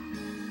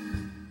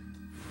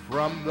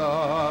 From the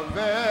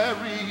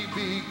very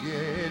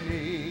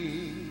beginning.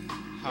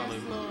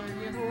 Hallelujah.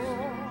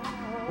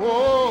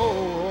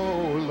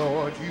 Oh,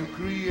 Lord, you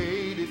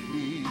created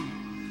me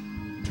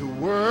to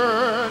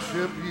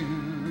worship you.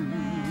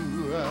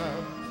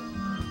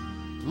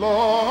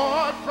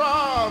 Lord,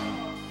 from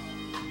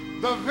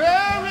the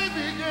very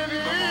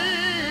beginning,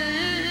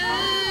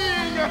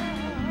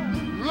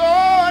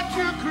 Lord,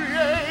 you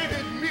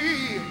created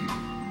me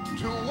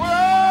to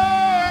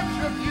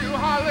worship you.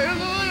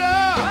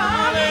 Hallelujah.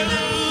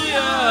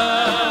 Hallelujah.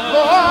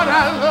 Lord, I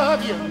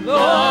love you.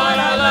 Lord,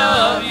 I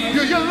love you.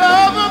 Do you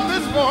love him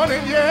this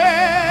morning?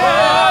 Yeah.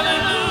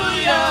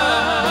 Hallelujah.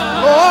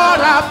 Lord,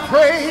 I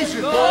praise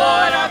you. Lord,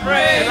 I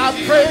praise And I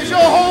you. praise your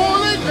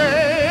holy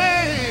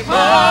name.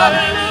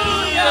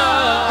 Hallelujah.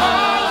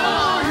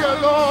 Hallelujah,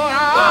 Lord.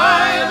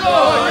 I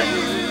adore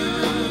you.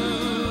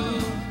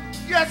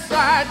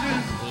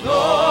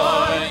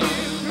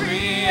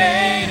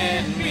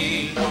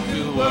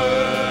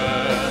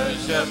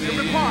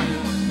 Every part.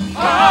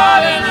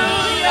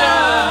 Hallelujah.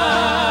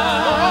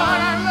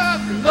 Lord, I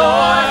love you.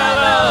 Lord, I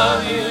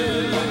love you.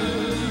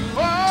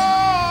 Oh,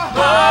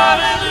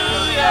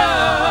 Hallelujah.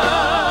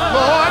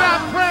 Lord, I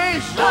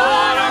praise you.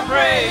 Lord, I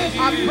praise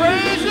you. I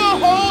praise your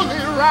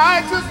holy,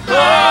 righteous name.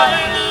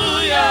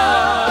 Hallelujah.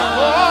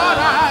 Lord,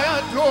 I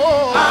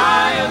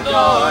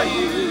adore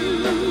you.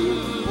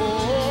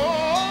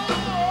 Oh,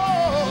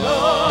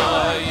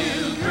 Lord,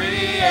 you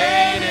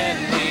created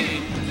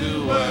me to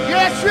worship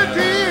yes, you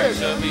did.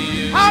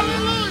 you.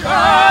 Hallelujah.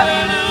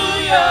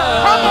 Hallelujah.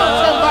 Come on,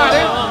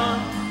 somebody.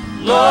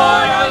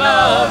 Lord, I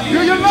love you. Do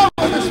you love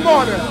him this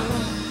morning?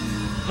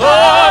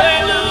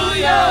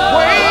 Hallelujah.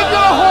 Wave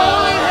your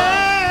holy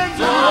hands.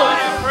 Lord,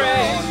 I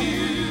praise you.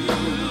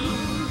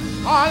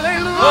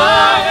 Hallelujah.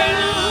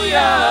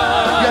 Hallelujah.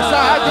 Yes, I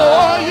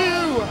adore you.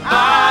 I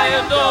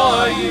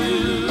adore you.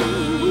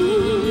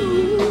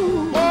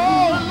 Oh,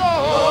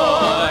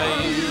 Lord. Lord,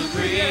 you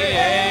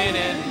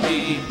created me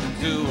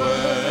to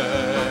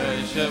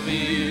worship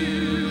you.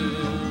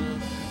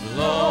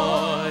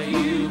 Lord,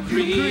 you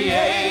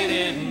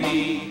created me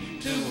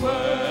to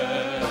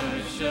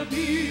worship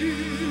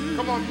you.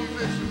 Come on,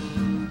 musicians.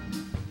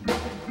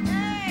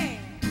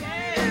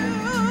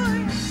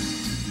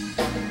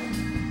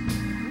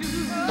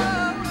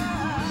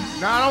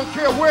 Now, I don't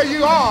care where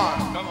you are,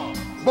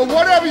 but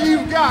whatever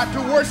you've got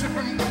to worship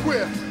him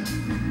with,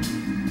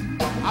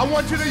 I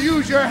want you to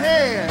use your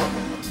hands.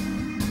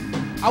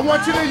 I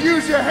want you to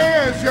use your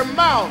hands, your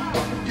mouth,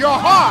 your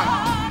heart,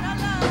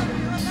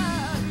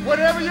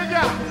 whatever you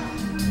got.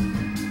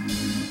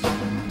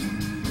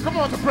 Come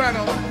on,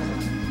 soprano.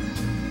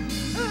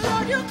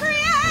 Lord, you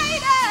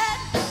created.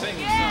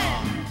 Sing a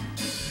song.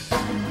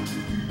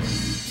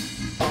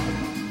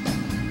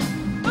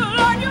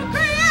 Lord, you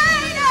created.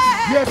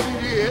 Yes, he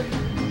did.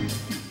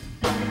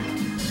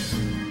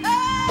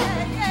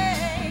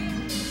 Hey,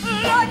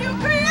 Lord, you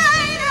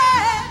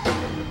created.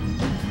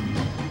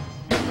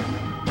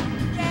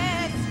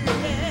 Yes, you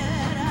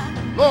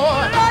did.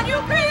 Lord, Lord, you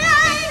created.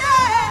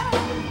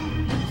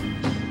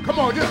 come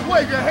on, just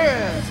wave your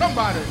hands,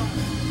 somebody.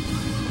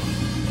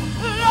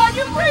 Lord,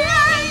 you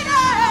created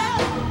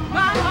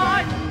my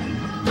heart.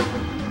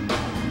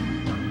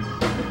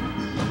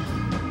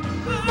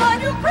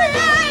 Lord, you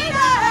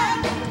created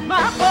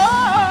my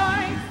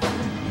voice.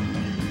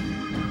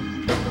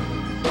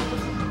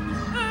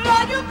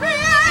 Lord, you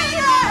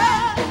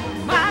created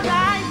my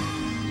life.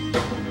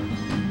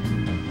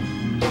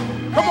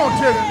 Come on,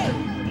 Jenny.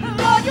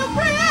 Lord, you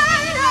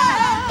created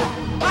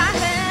my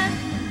hands.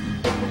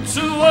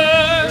 To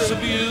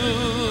worship you.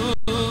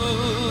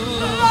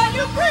 Lord,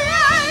 you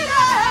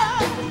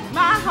created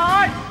my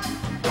heart.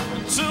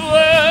 To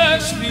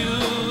worship you.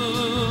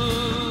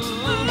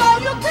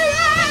 Lord, you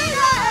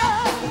created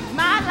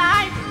my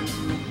life.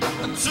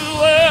 To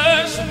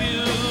worship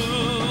you.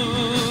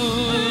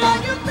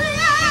 Lord, you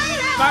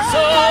created My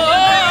soul. Lord,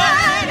 you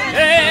created.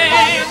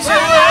 Hey, to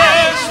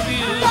worship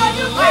you. Lord,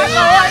 you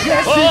created.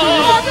 Yes, he Oh,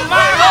 did.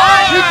 my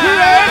heart. You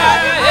created.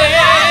 Hey,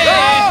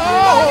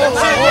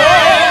 to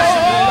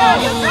worship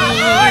you.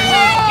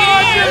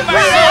 In my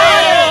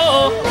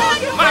soul.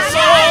 My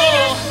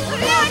soul.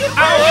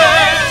 I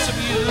worship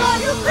you.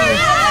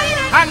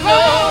 I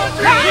know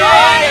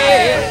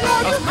created.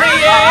 Was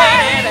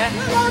created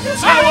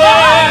to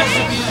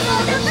worship you.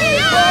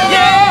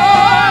 Yeah.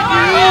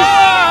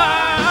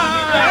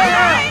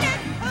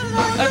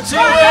 To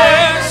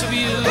worship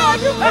you. My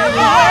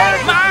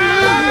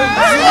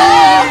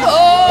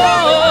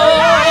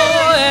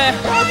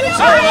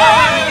to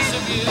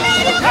worship you.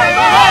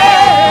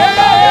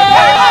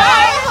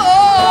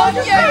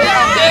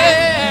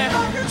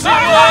 To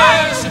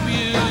worship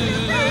you.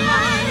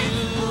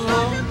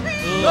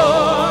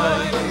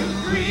 Lord, you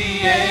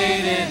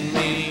created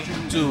me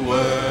to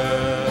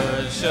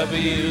worship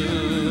you.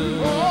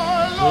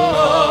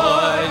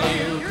 Lord,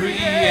 you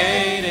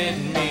created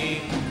me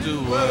to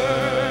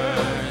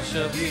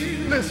worship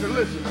you. Listen,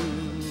 listen.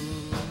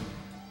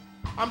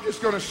 I'm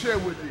just going to share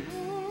with you.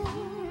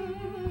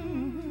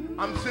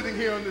 I'm sitting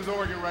here on this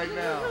organ right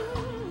now.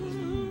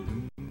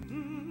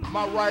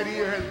 My right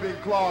ear has been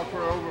clogged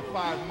for over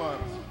 5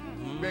 months.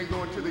 Been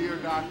going to the ear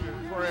doctor,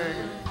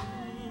 praying.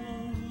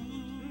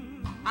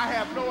 I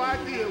have no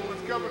idea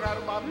what's coming out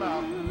of my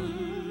mouth.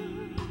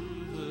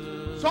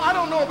 So I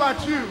don't know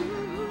about you.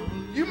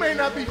 You may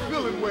not be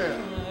feeling well.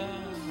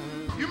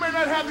 You may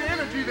not have the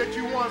energy that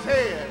you once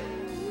had.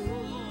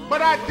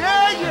 But I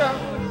dare you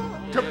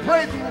to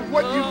pray through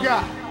what you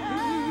got.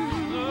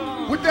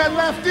 With that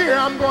left ear,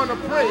 I'm going to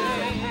pray.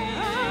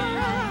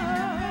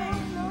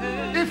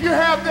 If you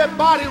have that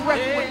body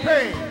wrecked with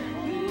pain,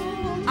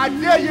 I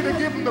dare you to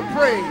give him the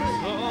praise.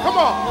 Come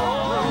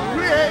on.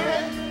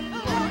 Create.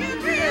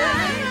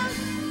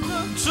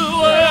 To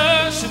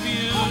worship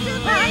you.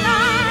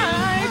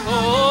 Oh,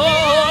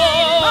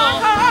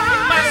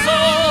 my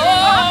soul.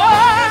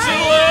 To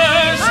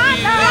worship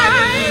you.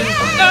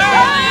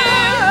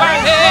 My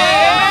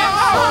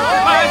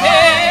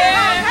head.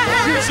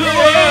 To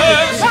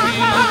worship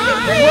you.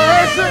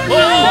 Worship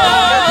you.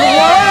 To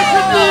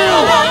worship you.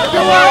 To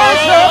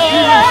worship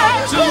you.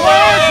 To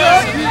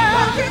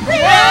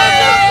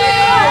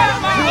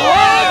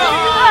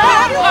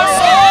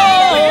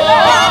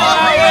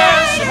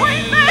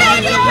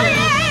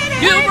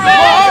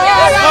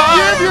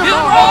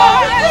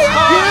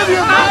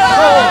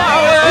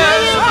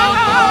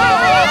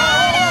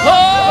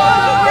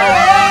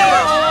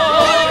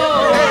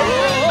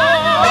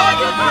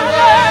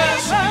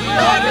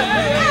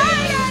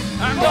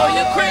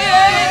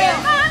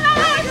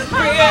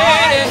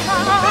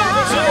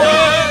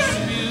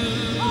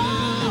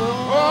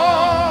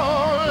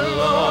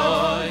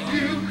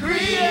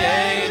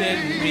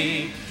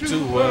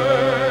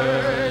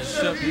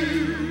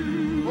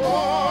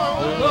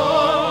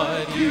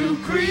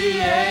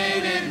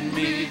created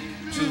me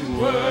to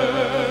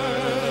worship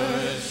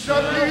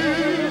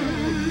you.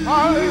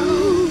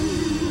 Hallelujah.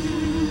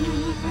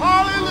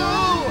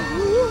 Hallelujah.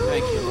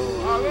 Thank you,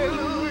 Lord.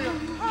 Hallelujah.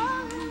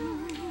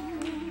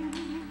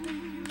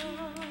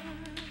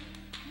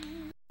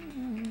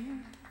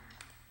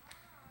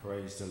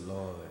 Praise the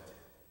Lord.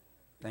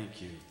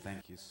 Thank you.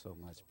 Thank you so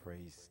much,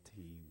 praise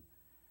team,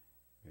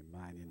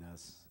 reminding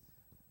us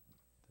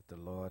that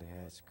the Lord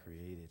has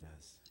created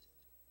us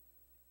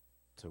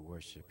to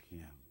worship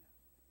him.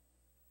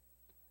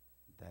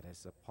 That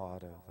is a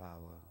part of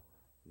our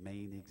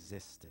main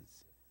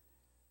existence,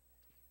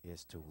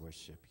 is to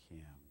worship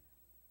him.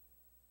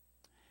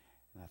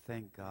 And I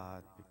thank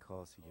God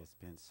because he has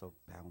been so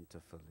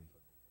bountifully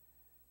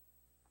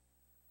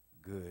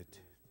good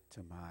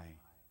to my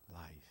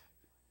life.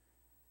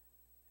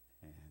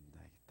 And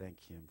I thank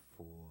him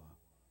for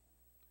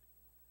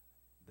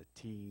the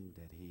team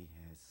that he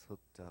has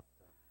hooked up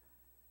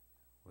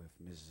with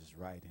Mrs.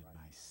 Wright and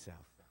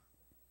myself,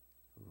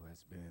 who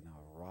has been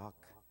a rock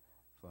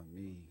for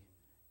me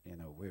in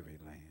a weary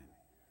land.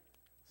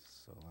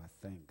 So I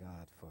thank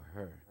God for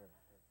her.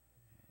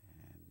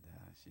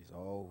 And she's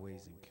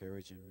always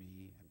encouraging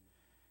me and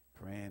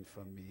praying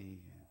for me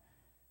and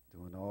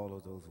doing all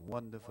of those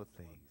wonderful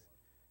things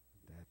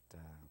that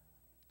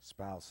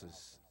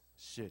spouses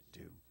should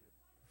do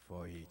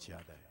for each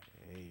other.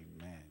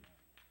 Amen.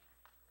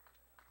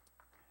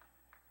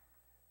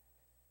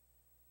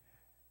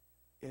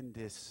 In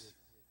this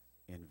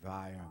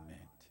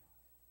environment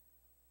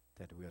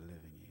that we're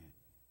living in,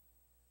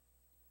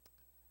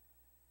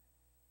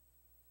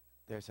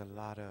 there's a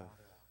lot of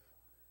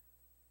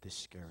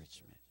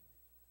discouragement.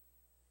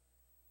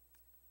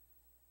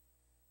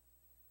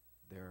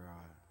 There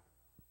are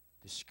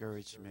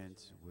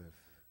discouragements with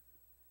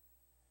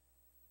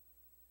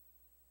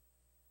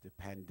the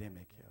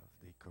pandemic of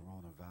the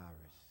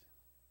coronavirus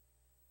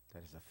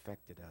that has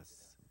affected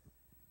us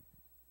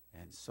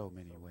in so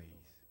many ways.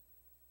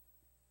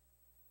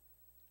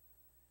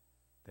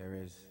 There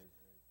is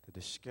the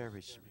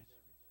discouragement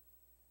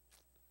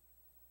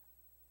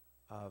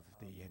of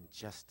the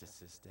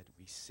injustices that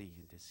we see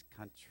in this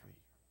country,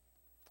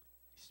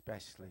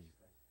 especially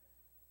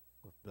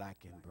with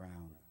black and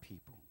brown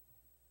people.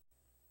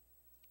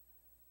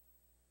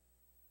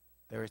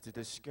 There is the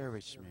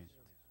discouragement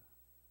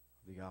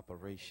of the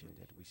operation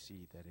that we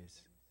see that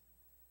is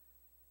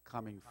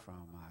coming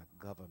from our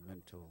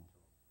governmental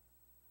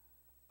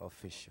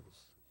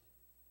officials.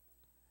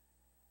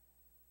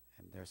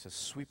 And there's a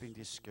sweeping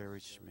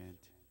discouragement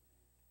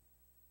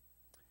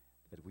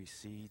that we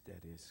see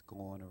that is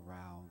going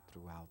around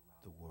throughout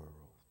the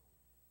world.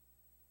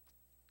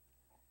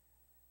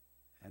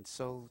 And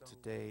so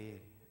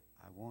today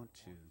I want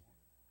to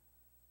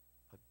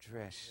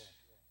address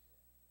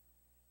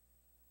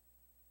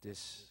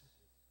this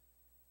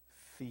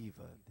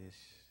fever, this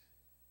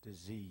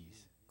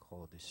disease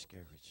called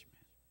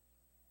discouragement.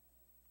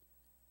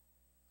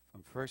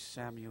 From 1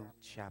 Samuel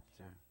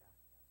chapter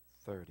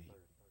 30.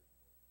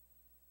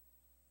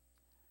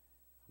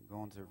 I'm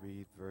going to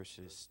read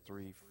verses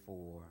 3,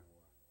 4,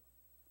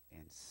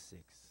 and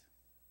 6.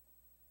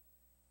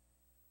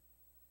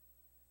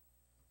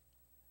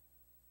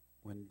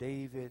 When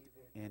David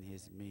and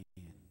his men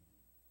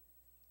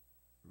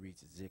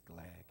reached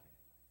Ziklag,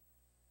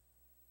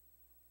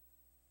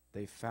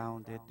 they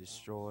found it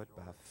destroyed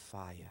by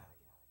fire,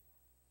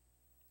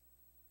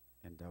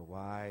 and their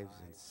wives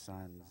and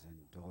sons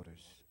and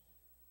daughters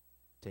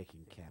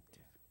taken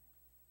captive.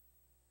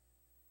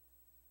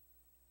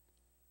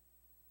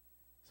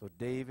 So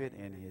David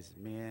and his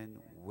men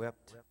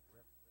wept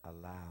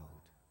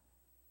aloud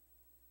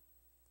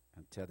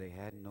until they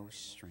had no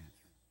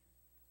strength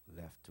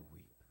left to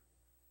weep.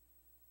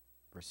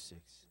 Verse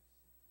 6.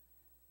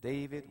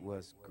 David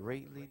was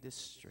greatly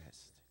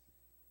distressed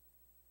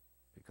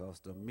because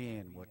the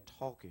men were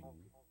talking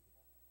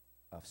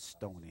of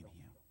stoning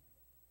him.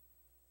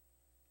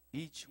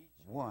 Each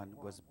one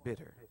was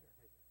bitter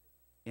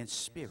in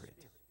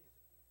spirit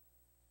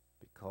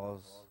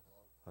because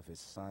of his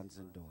sons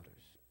and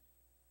daughters.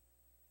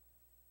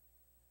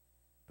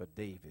 But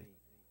David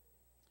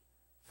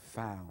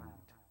found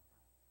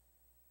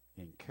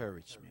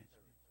encouragement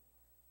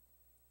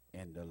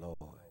in the Lord.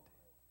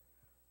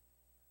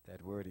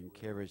 That word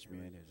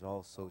encouragement is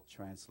also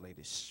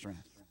translated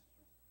strength.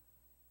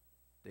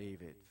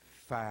 David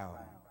found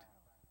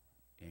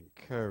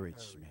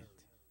encouragement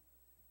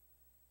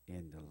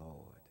in the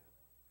Lord.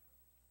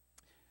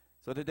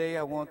 So today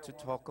I want to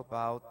talk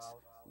about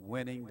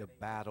winning the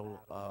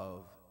battle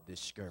of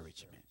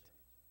discouragement.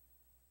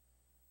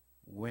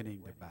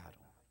 Winning the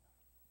battle.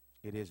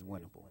 It is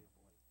winnable.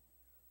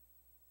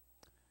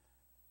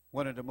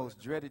 One of the most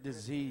dreaded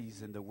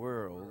diseases in the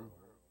world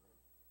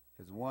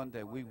is one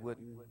that we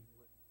wouldn't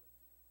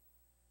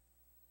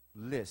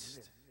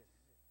list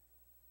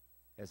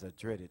as a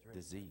dreaded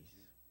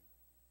disease.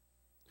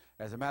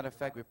 As a matter of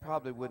fact, we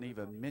probably wouldn't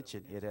even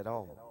mention it at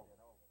all.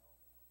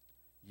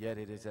 Yet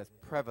it is as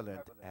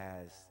prevalent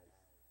as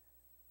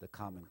the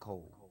common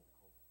cold.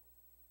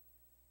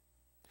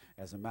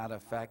 As a matter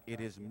of fact, it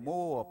is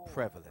more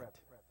prevalent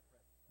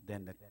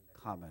than the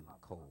common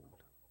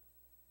cold.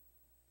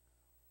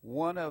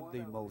 One of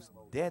the most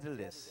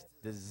deadliest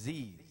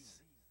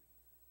diseases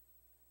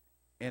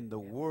in the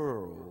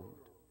world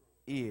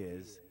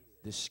is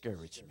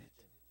discouragement.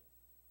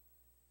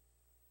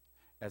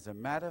 As a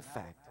matter of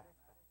fact,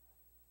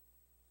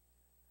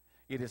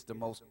 it is the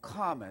most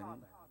common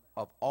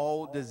of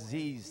all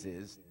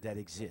diseases that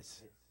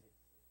exist.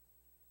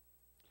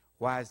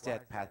 Why is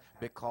that, Pastor?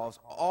 Because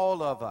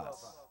all of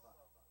us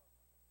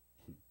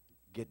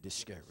get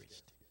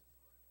discouraged.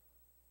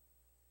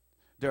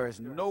 There is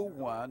no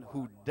one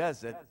who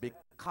doesn't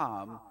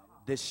become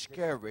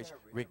discouraged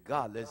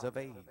regardless of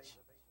age.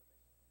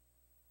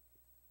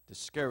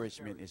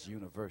 Discouragement is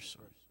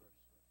universal.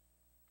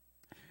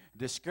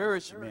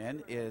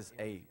 Discouragement is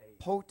a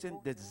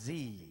potent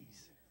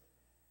disease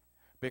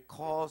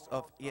because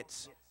of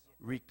its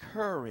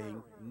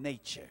recurring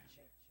nature.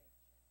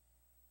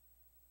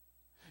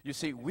 You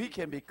see, we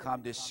can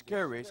become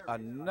discouraged a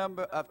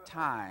number of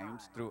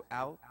times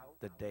throughout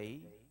the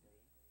day,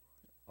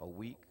 a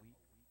week,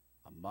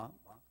 a month.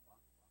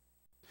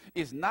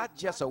 It's not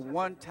just a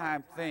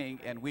one-time thing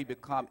and we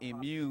become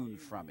immune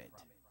from it.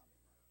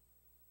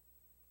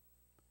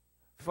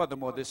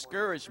 Furthermore,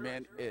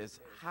 discouragement is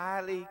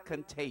highly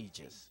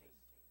contagious.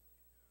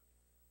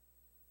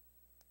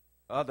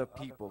 Other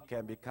people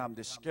can become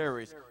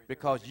discouraged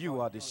because you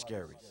are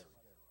discouraged.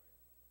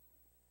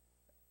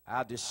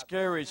 Our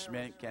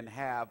discouragement can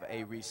have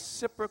a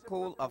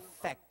reciprocal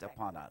effect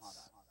upon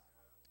us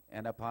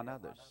and upon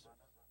others.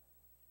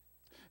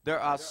 There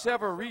are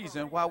several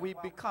reasons why we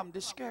become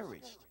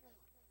discouraged.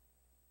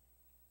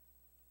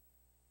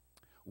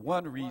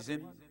 One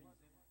reason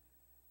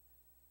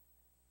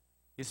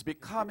is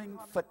becoming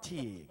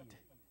fatigued.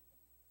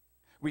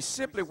 We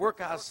simply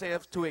work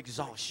ourselves to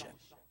exhaustion.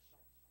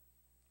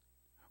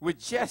 We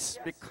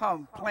just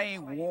become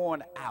plain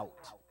worn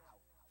out,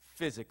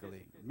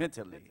 physically,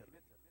 mentally,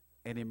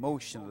 and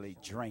emotionally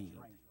drained.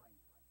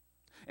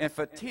 And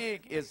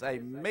fatigue is a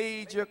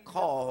major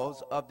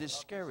cause of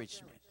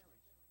discouragement.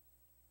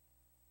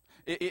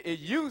 It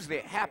usually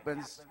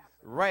happens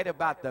right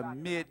about the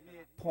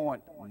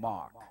midpoint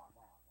mark,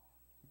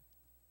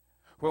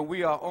 when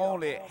we are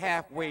only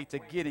halfway to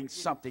getting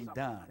something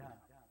done.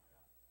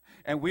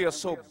 And we are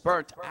so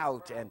burnt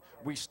out, and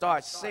we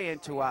start saying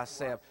to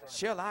ourselves,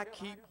 shall I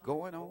keep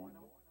going on?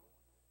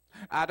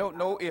 I don't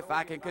know if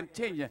I can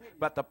continue,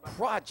 but the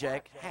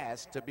project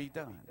has to be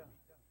done.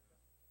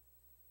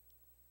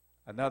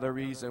 Another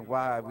reason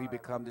why we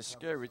become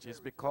discouraged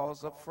is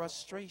because of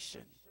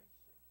frustration.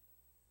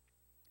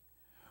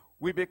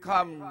 We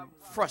become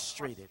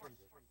frustrated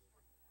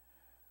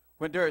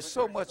when there is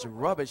so much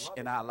rubbish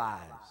in our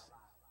lives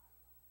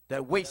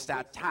that waste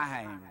our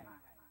time,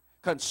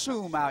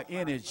 consume our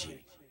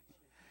energy,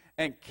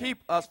 and keep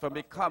us from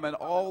becoming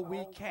all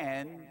we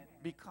can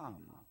become.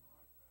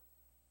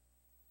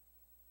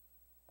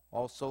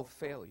 Also,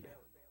 failure.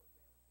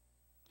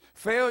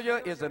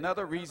 Failure is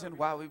another reason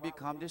why we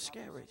become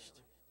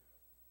discouraged.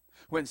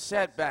 When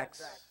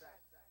setbacks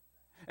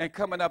and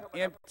coming up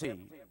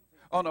empty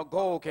on a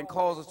goal can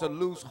cause us to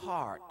lose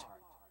heart,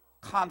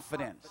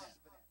 confidence,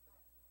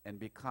 and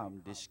become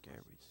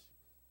discouraged.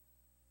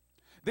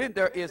 Then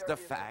there is the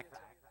fact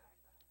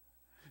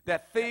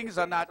that things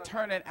are not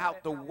turning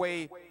out the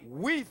way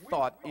we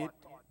thought it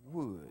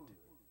would.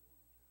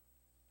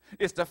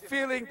 It's the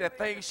feeling that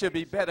things should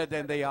be better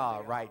than they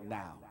are right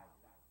now.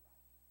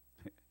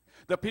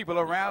 The people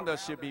around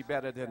us should be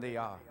better than they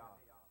are.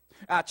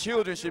 Our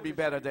children should be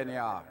better than they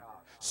are.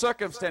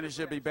 Circumstances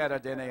should be better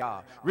than they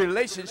are.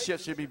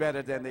 Relationships should be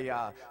better than they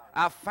are.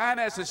 Our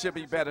finances should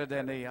be better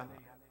than they are.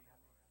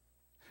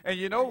 And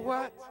you know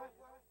what?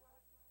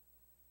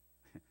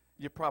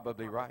 You're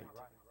probably right.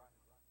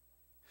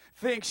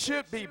 Things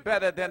should be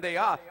better than they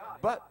are,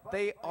 but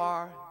they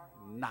are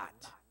not.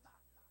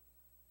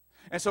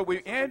 And so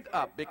we end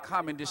up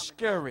becoming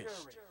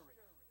discouraged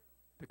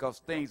because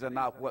things are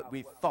not what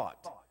we thought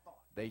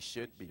they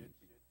should be.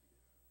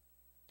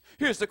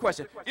 Here's the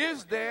question.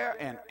 Is there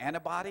an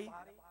antibody,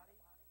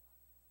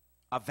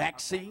 a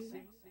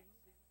vaccine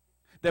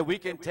that we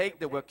can take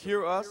that will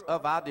cure us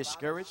of our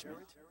discouragement?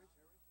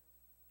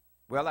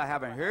 Well, I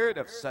haven't heard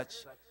of such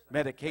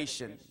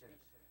medication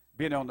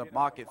being on the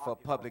market for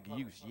public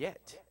use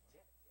yet.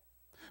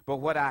 But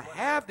what I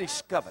have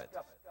discovered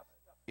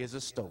is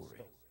a story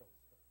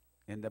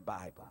in the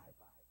Bible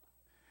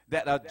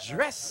that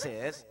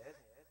addresses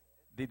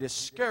the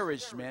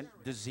discouragement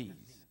disease.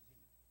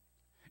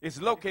 It's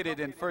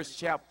located in 1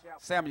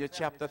 Samuel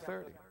chapter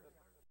 30.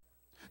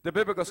 The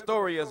biblical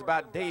story is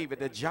about David,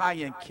 the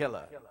giant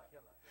killer,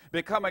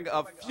 becoming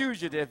a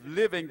fugitive,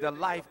 living the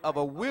life of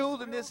a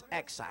wilderness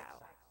exile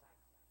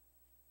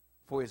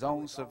for his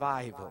own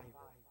survival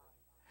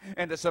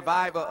and the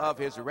survival of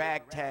his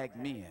ragtag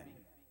men.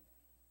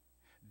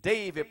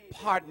 David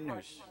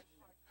partners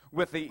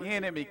with the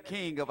enemy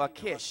king of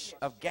Achish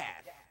of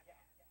Gath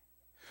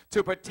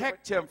to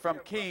protect him from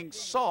King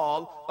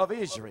Saul of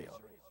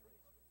Israel.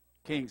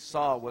 King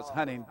Saul was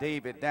hunting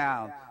David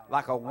down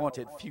like a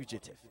wanted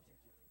fugitive.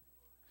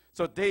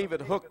 So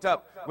David hooked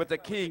up with the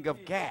king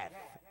of Gath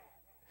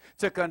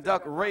to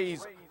conduct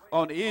raids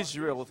on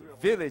Israel's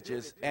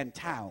villages and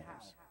towns.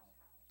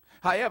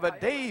 However,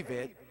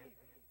 David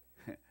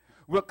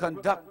will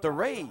conduct the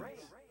raids,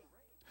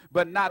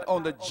 but not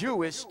on the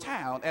Jewish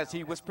town as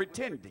he was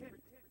pretending,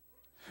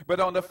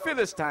 but on the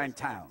Philistine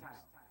towns.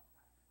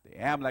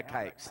 The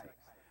Amalekites,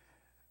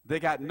 they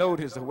got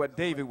notice of what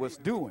David was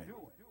doing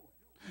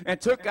and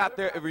took out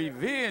their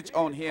revenge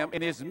on him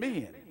and his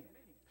men.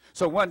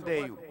 So one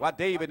day, while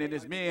David and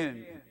his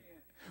men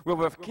were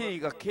with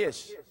King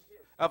Achish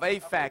of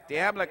Aphek, the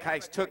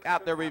Amalekites took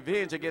out their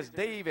revenge against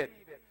David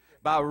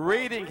by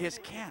raiding his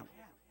camp,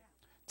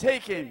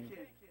 taking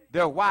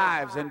their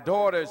wives and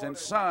daughters and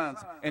sons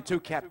into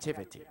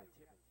captivity.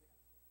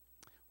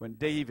 When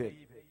David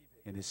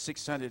and his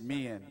 600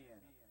 men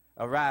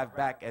arrived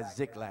back at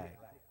Ziklag,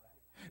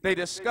 they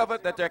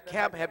discovered that their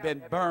camp had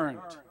been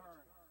burned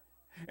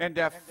and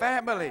their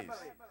families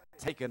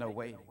taken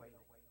away.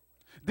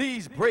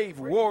 These brave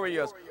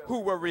warriors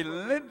who were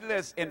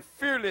relentless and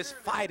fearless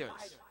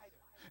fighters,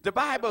 the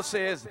Bible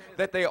says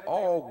that they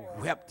all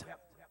wept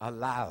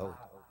aloud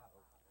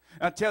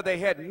until they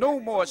had no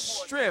more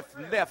strength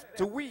left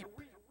to weep.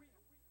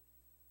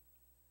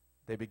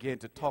 They began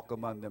to talk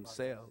among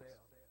themselves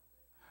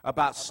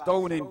about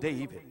stoning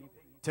David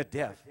to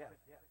death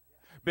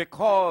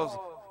because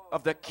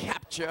of the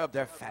capture of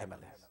their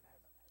families.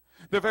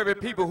 The very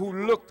people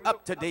who looked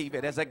up to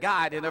David as a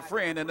guide and a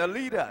friend and a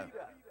leader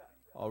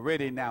are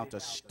ready now to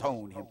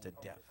stone him to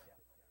death.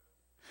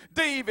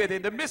 David,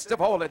 in the midst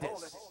of all of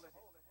this,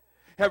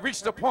 had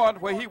reached a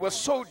point where he was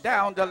so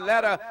down the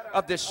ladder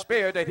of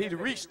despair that he'd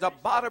reached the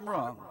bottom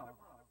rung.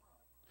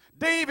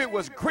 David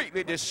was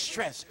greatly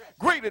distressed,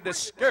 greatly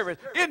discouraged,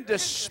 in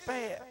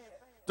despair,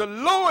 the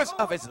lowest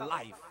of his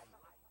life.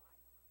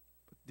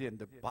 But then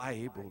the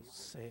Bible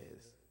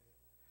says,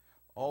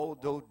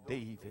 although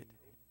David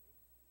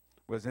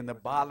was in the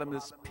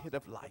bottomless pit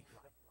of life,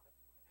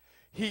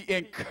 he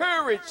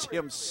encouraged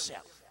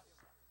himself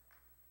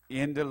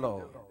in the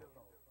Lord.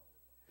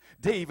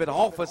 David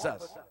offers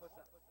us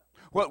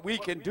what we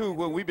can do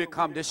when we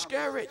become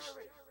discouraged.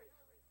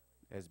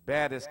 As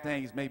bad as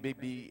things may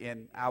be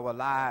in our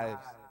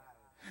lives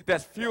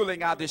that's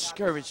fueling our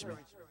discouragement,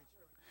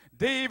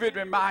 David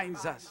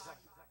reminds us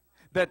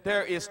that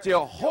there is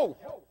still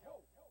hope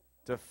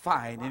to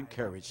find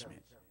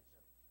encouragement.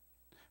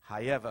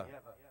 However,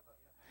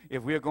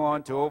 if we're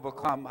going to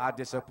overcome our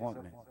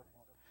disappointment,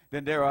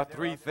 then there are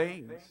three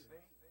things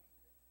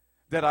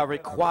that are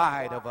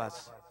required of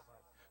us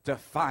to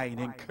find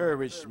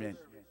encouragement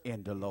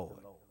in the Lord.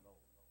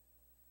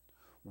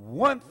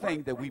 One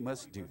thing that we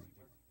must do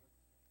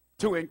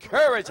to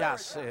encourage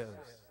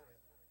ourselves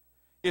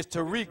is to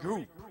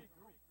regroup.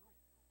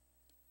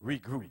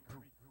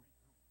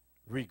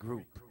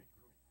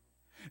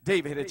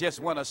 David had just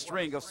won a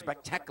string of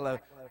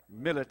spectacular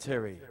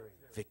military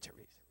victories.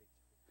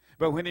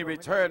 But when he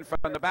returned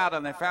from the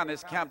battle and found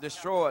his camp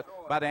destroyed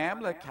by the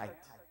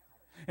Amalekites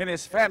and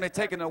his family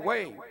taken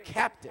away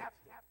captive,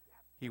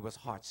 he was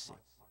heartsick.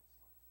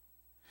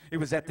 It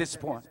was at this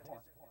point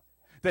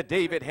that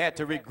David had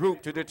to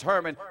regroup to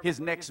determine his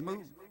next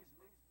move.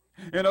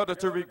 In order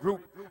to regroup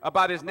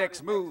about his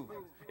next move,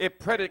 it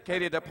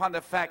predicated upon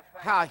the fact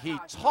how he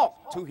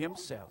talked to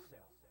himself.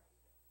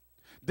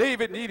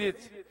 David needed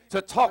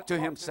to talk to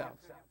himself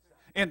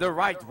in the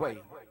right way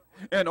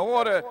in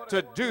order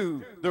to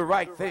do the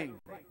right thing,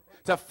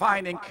 to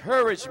find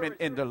encouragement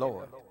in the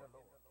Lord.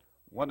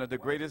 One of the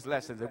greatest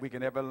lessons that we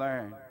can ever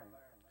learn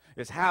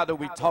is how do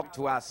we talk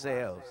to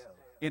ourselves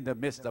in the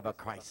midst of a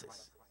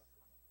crisis.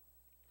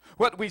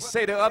 What we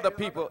say to other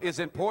people is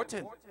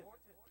important,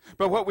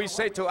 but what we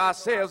say to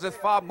ourselves is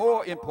far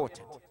more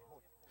important.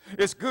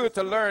 It's good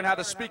to learn how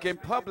to speak in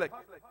public,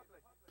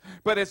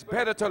 but it's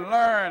better to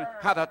learn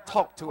how to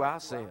talk to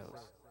ourselves.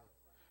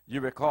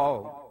 You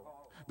recall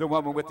the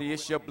woman with the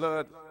issue of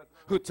blood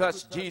who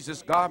touched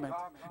Jesus' garment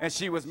and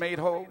she was made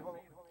whole.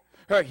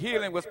 Her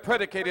healing was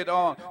predicated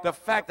on the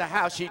fact of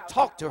how she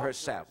talked to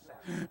herself,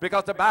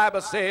 because the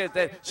Bible says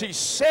that she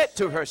said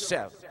to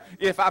herself,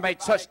 if I may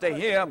touch the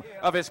hem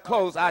of his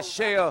clothes, I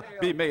shall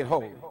be made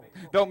whole.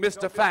 Don't miss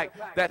the fact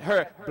that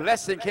her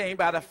blessing came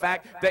by the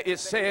fact that it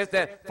says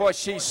that for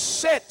she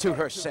said to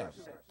herself.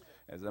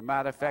 As a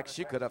matter of fact,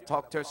 she could have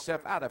talked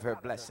herself out of her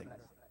blessing.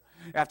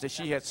 After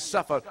she had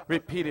suffered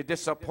repeated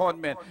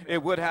disappointment,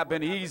 it would have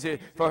been easy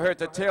for her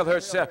to tell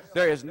herself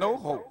there is no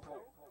hope.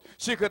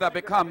 She could have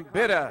become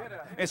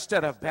bitter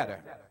instead of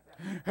better.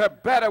 Her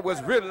better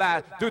was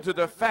realized due to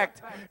the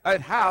fact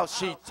of how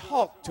she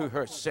talked to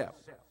herself.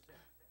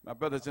 My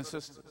brothers and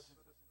sisters,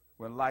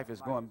 when life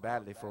is going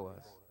badly for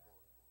us,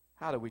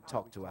 how do we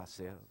talk to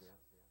ourselves?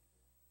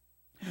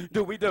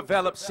 Do we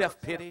develop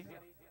self-pity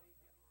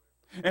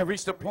and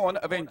reach the point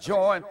of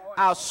enjoying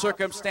our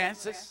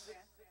circumstances?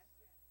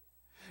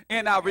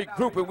 In our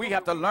regrouping, we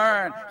have to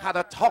learn how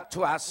to talk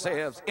to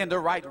ourselves in the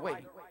right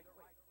way.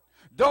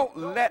 Don't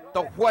let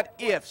the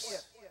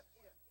what-ifs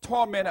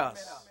torment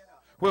us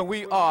when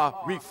we are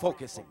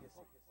refocusing.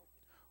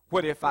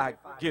 What if I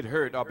get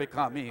hurt or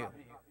become ill?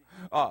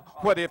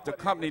 What if the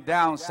company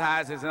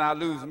downsizes and I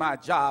lose my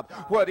job?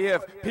 What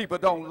if people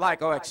don't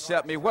like or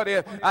accept me? What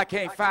if I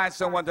can't find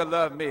someone to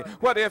love me?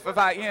 What if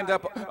I end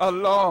up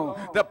alone?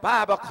 The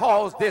Bible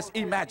calls this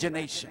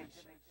imagination.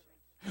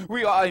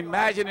 We are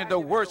imagining the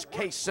worst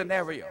case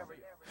scenario.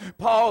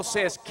 Paul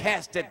says,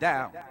 cast it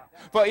down.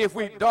 For if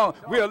we don't,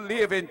 we'll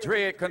live in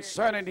dread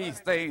concerning these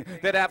things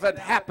that haven't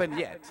happened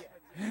yet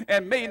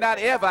and may not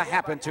ever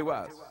happen to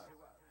us.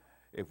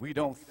 If we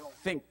don't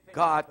think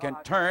God can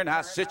turn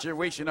our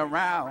situation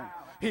around,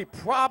 he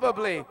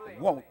probably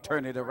won't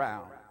turn it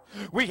around.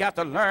 We have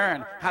to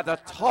learn how to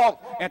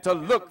talk and to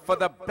look for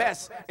the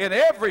best in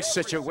every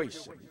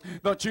situation.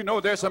 Don't you know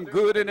there's some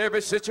good in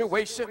every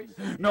situation?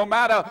 No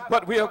matter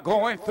what we are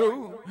going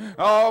through.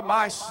 Oh,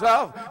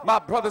 myself, my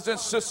brothers and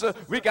sisters,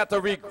 we got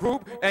to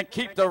regroup and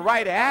keep the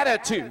right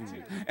attitude.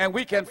 And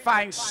we can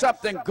find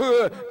something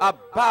good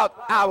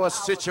about our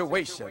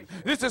situation.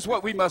 This is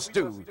what we must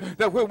do.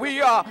 That when we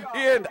are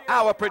in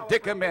our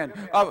predicament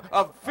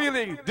of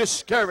feeling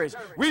discouraged,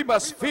 we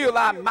must fill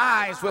our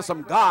minds with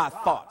some God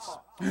thoughts.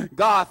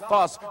 God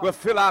thoughts will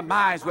fill our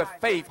minds with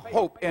faith,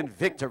 hope, and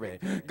victory.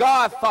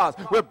 God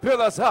thoughts will build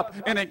us up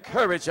and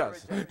encourage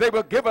us. They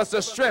will give us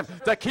the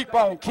strength to keep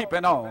on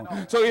keeping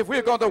on. So if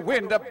we're going to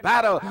win the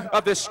battle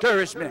of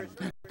discouragement,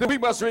 then we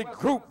must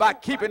regroup by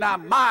keeping our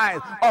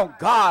minds on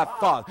God's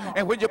thoughts.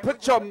 And when you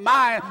put your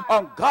mind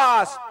on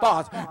God's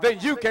thoughts,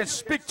 then you can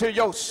speak to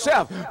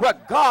yourself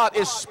what God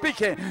is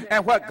speaking,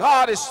 and what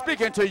God is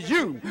speaking to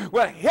you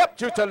will help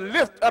you to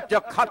lift up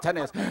your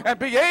countenance and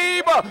be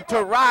able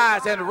to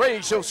rise and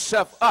raise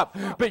yourself up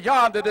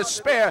beyond the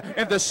despair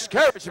and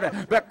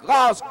discouragement,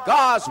 because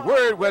God's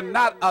word will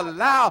not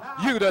allow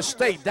you to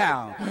stay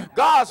down.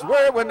 God's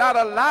word will not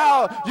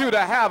allow you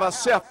to have a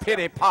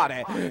self-pity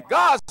party.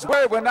 God's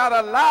word will not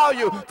allow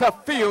you to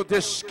feel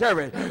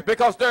discouraged,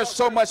 because there's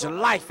so much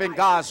life in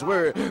God's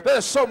word.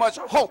 There's so much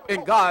hope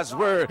in God's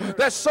word.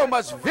 There's so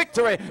much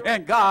victory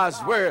in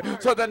God's word.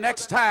 So the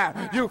next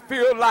time you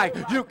feel like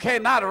you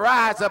cannot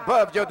rise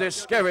above your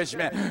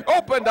discouragement,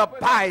 open the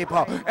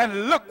Bible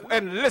and look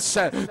and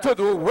listen to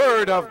the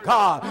word of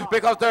God,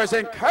 because there's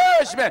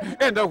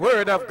encouragement in the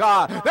word of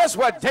God. That's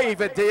what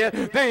David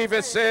did.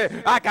 David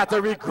said, I got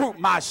to regroup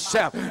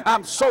myself.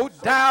 I'm so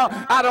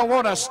down, I don't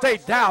want to stay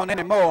down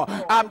anymore.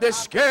 I'm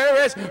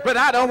discouraged, but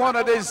I don't want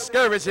to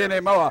discourage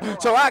anymore.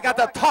 So I got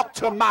to talk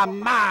to my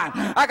mind.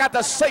 I got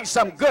to say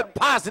some good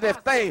positive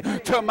thing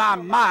to my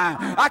mind.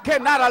 I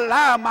cannot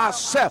allow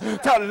myself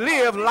to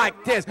live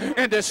like this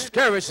in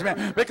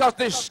discouragement, because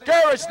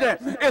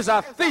discouragement is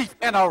a thief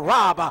and a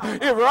robber.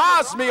 It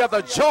robs me of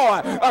the joy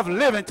of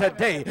living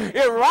today.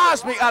 It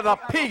robs me of the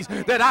peace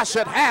that I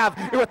should have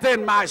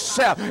within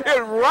myself.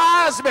 It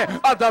robs me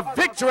of the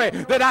victory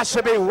that I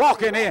should be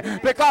walking in,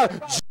 because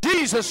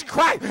Jesus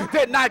Christ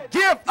did not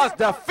give us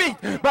defeat,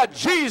 but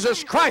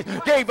Jesus Christ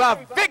gave us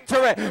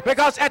victory,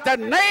 because at the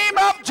name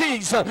of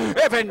Jesus,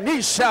 every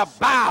knee shall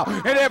bow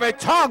and every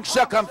tongue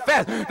shall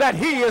confess that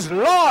he is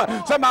Lord.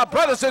 So my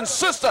brothers and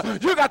sisters,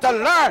 you got to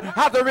learn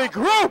how to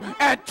regroup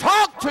and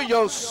talk to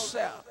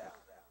yourself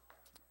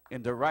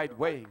in the right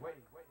way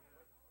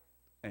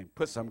and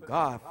put some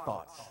God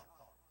thoughts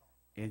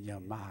in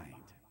your mind.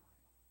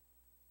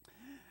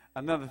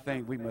 Another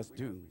thing we must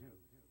do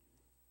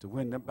to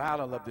win the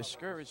battle of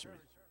discouragement,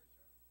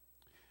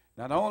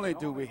 not only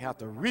do we have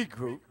to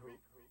regroup,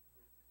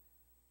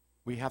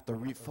 we have to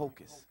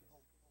refocus.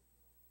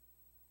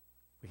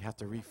 We have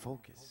to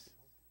refocus.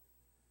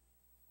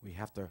 We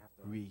have to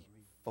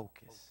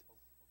refocus.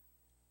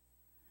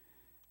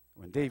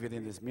 When David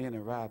and his men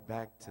arrived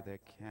back to their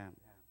camp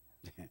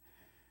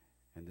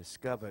and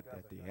discovered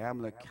that the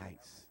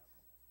Amalekites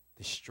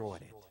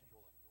destroyed it,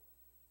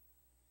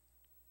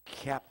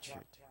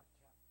 captured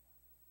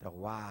the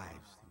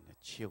wives and the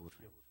children,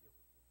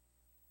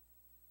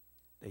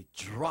 they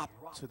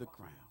dropped to the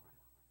ground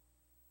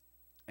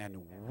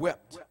and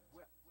wept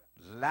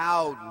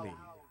loudly and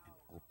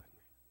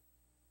openly.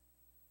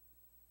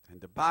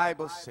 And the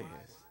Bible says,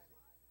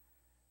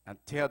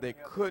 until they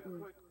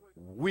couldn't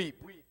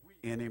weep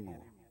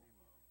anymore.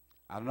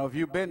 I don't know if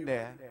you've been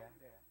there,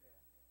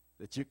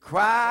 that you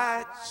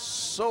cried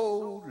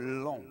so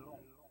long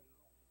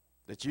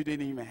that you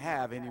didn't even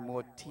have any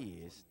more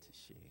tears to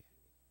shed.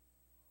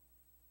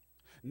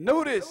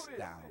 Notice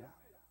now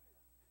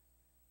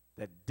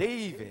that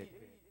David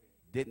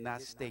did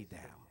not stay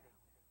down.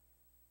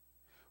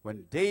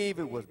 When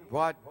David was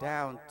brought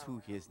down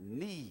to his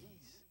knees,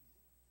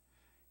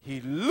 he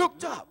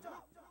looked up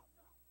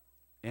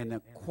and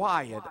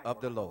inquired of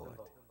the Lord.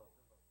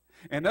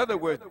 In other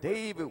words,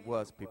 David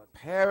was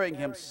preparing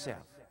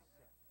himself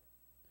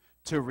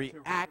to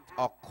react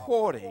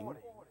according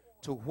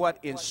to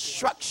what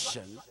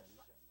instruction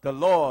the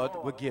Lord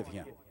would give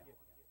him.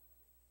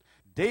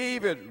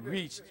 David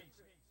reached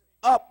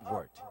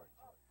upward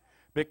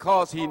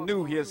because he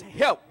knew his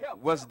help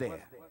was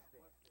there.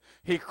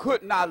 He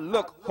could not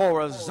look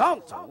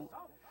horizontal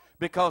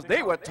because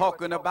they were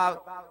talking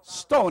about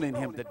stoning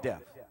him to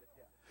death.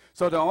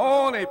 So the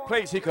only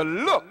place he could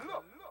look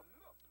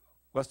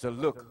was to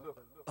look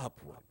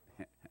upward.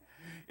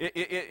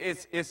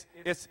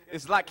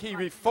 It's like he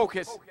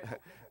refocused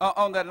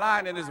on that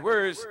line in his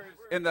words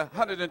in the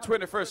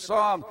 121st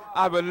Psalm.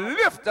 I will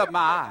lift up my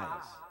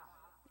eyes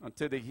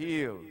unto the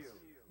hills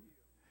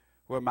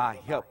where my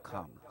help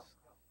comes.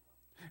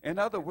 In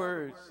other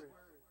words,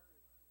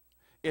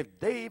 if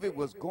David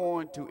was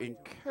going to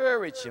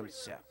encourage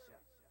himself,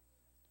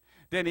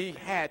 then he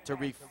had to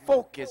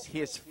refocus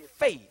his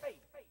faith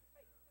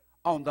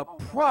on the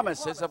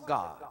promises of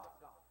God.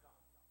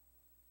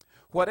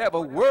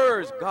 Whatever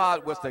words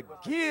God was to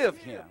give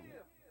him,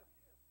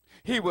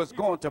 he was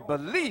going to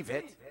believe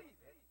it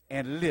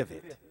and live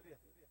it.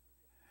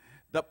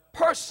 The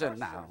person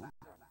now,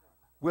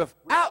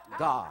 without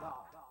God,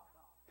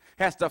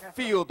 has to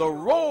feel the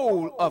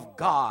role of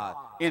God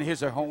in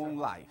his or her own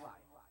life.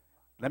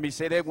 Let me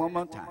say that one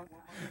more time.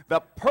 The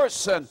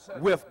person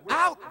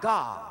without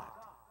God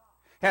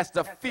has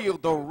to feel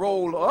the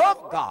role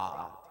of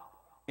God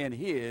in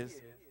his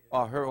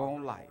or her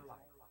own life.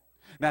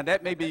 Now,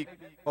 that may be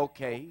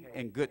okay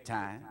in good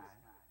times,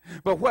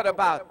 but what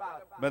about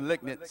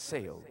malignant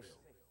cells,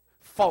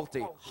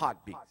 faulty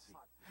heartbeats,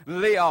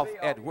 layoff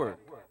at work,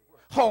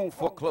 home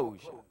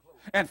foreclosure,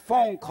 and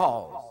phone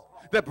calls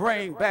that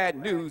bring bad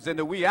news in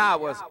the wee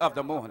hours of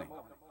the morning?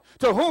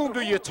 To whom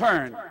do you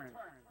turn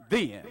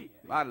then,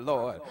 my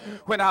Lord,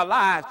 when our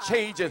lives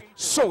changes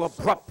so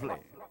abruptly?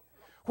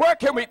 Where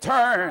can we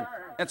turn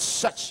in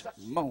such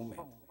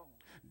moment?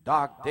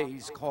 Dark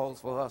days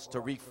calls for us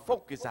to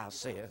refocus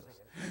ourselves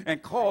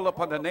and call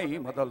upon the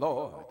name of the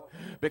Lord,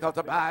 because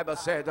the Bible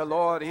said the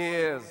Lord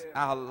is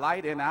our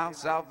light and our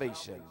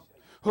salvation.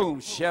 Whom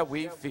shall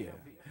we fear?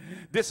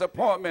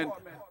 Disappointment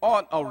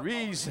aren't a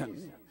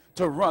reason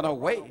to run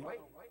away.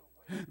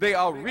 They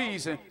are a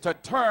reason to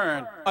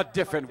turn a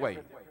different way.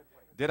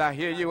 Did I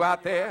hear you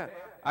out there?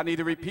 I need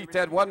to repeat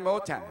that one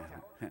more time.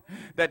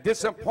 That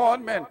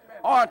disappointment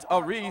aren't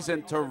a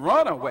reason to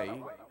run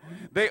away.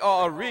 They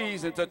are a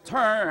reason to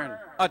turn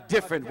a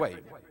different way.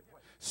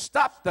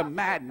 Stop the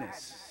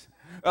madness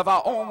of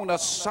our own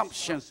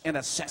assumptions and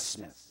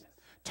assessments.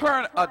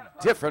 Turn a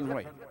different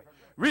way.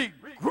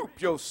 Regroup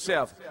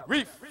yourself.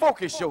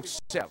 Refocus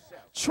yourself.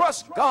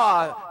 Trust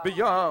God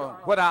beyond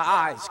what our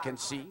eyes can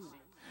see.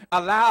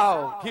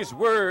 Allow his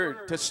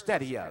word to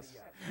steady us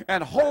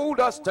and hold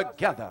us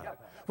together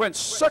when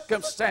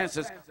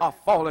circumstances are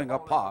falling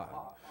apart.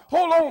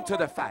 Hold on to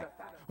the fact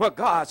what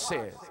God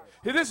says.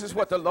 This is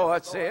what the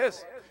Lord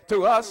says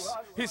to us.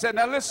 He said,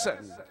 now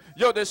listen,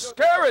 your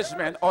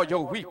discouragement or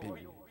your weeping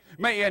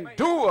may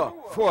endure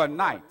for a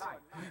night,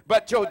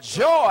 but your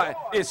joy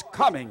is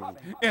coming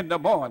in the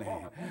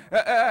morning.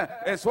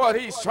 It's what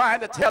he's trying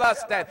to tell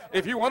us, that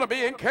if you want to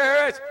be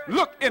encouraged,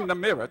 look in the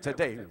mirror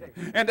today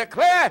and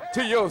declare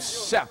to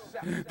yourself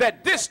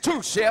that this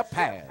too shall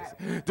pass.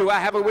 Do I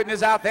have a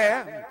witness out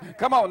there?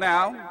 Come on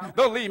now.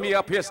 Don't leave me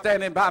up here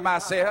standing by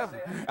myself.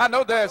 I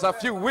know there's a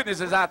few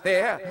witnesses out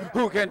there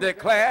who can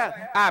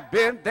declare, I've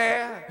been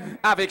there,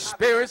 I've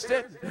experienced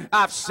it,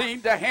 I've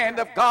seen the hand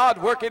of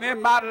God working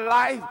in my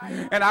life,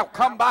 and I've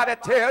come by to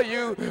tell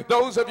you,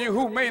 those of you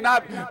who may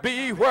not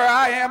be where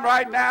I am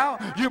right now,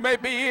 you may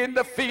be in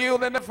the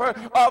field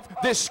of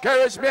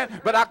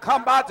discouragement, but I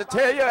come by to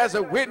tell you as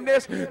a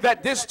witness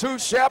that this too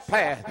shall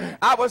pass.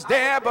 I was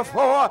there before.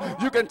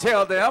 You can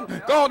tell them.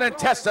 Go on and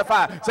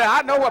testify. Say,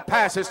 I know what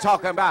pastor's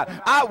talking about.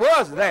 I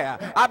was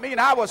there. I mean,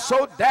 I was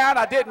so down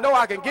I didn't know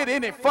I could get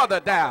any further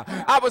down.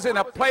 I was in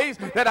a place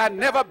that I'd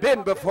never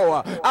been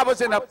before. I was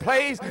in a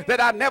place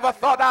that I never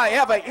thought I'd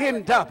ever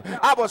end up.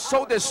 I was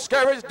so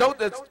discouraged, so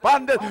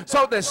despondent,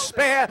 so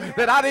despair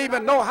that I didn't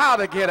even know how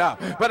to get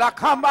up. But I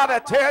come by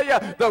to tell you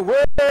the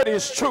word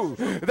is true,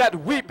 that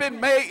weeping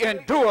may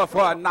endure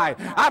for a night.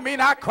 I mean,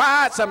 I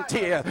cried some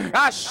tears.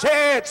 I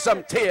shed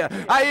some tears.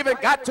 I even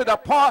got to the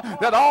point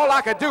that all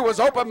I could do was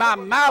open my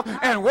mouth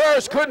and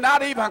words could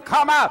not even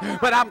come out.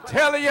 But I'm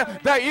telling you,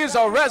 there is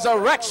a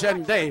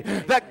resurrection day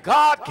that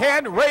God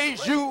can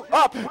raise you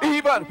up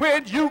even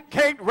when you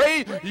can't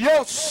raise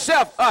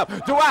yourself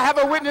up. Do I have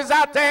a witness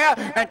out there?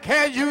 And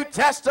can you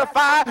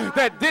testify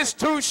that this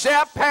too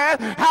shall pass?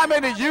 How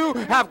many of you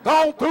have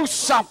gone through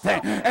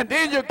something and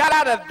then you got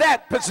out of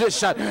that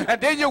position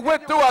and then you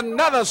went through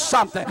another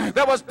something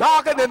that was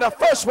darker than the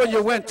first one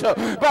you went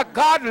to, but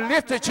God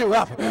lifted you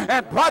up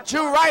and brought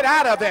you right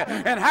out of it?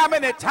 And how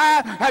many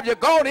times have you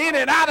gone in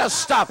and out of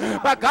stuff,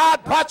 but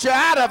God brought you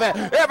out of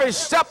it every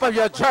step of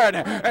your journey?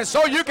 And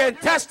so you can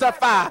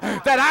testify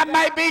that I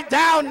may be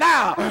down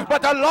now,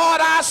 but the Lord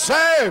I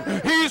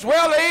serve, he's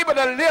well able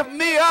to lift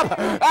me up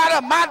out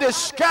of my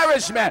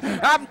discouragement.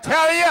 I'm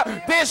telling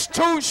you, this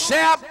too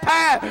shall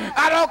pass.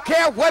 I don't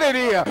care what it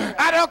is.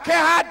 I don't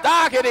care how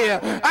dark it is.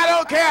 I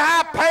don't care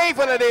how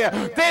painful it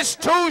is. This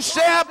too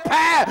shall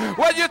pass.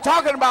 What are you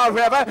talking about,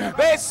 Reverend?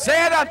 They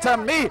said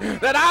unto me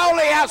that I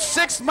only have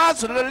 6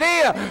 months to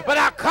live, but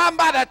I come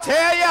by to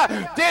tell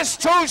you, this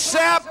too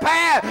shall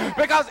pass.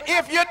 Because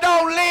if you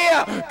don't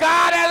live,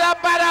 God has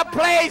a better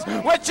place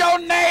with your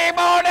name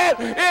on it.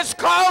 It's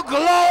called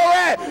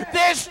glory.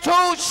 This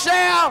too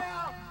shall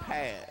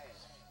pass.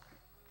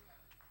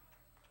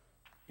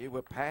 It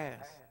will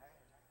pass.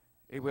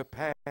 It will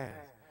pass.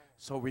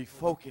 So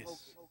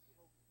refocus,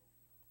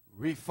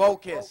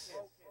 refocus,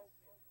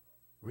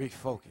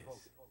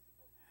 refocus.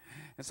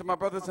 And so my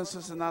brothers and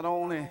sisters, not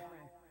only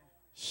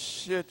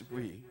should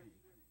we,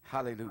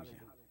 hallelujah,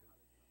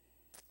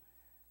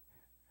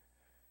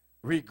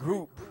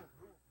 regroup,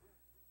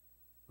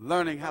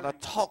 learning how to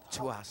talk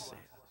to ourselves.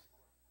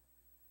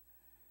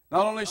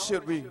 Not only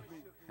should we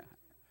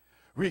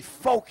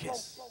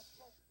refocus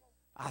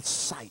our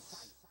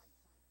sights,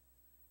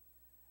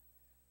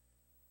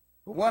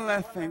 but one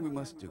last thing we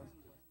must do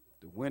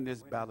to win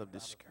this battle of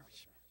discouragement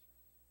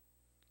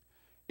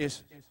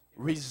is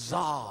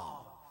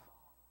resolve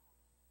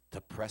to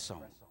press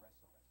on.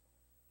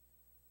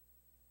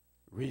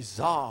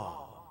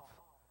 Resolve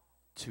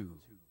to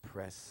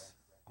press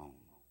on.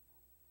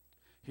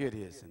 Here it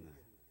is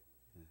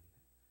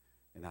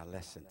in our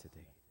lesson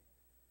today.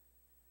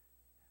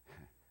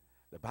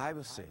 The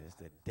Bible says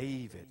that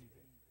David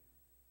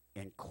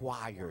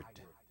inquired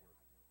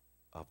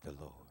of the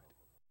Lord,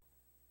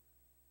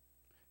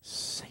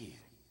 saying,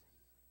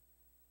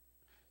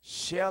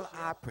 shall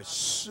I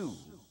pursue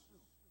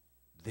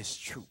this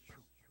troop?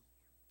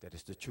 That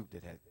is the troop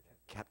that had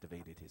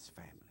captivated his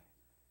family.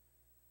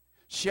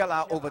 Shall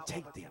I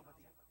overtake them?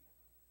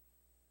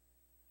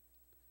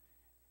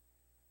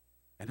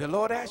 And the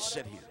Lord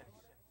answered him,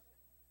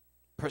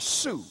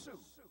 pursue,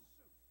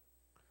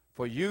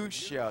 for you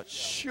shall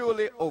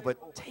surely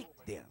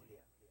overtake them,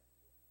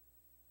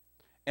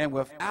 and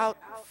without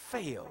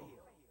fail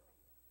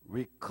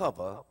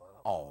recover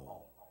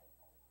all.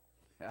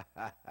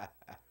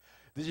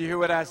 Did you hear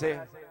what I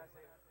said?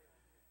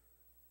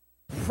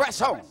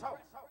 Press on.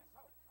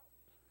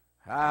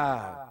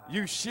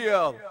 You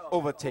shall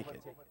overtake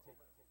it,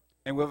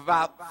 and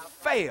without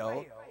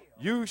fail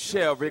you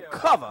shall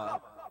recover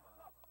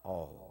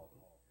all.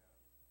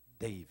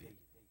 David,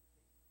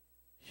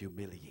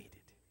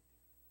 humiliated,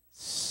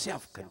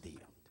 self-condemned,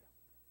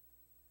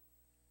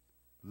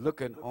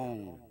 looking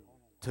on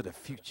to the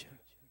future,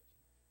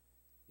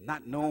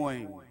 not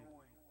knowing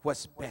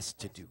what's best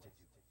to do,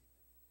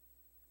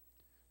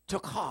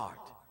 took heart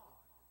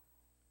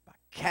by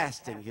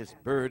casting his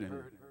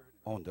burden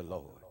on the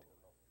Lord,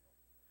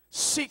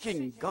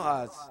 seeking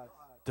God's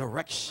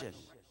direction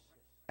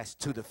as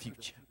to the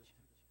future.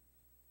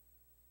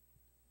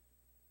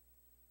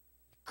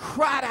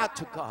 Cried out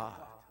to God,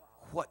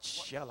 what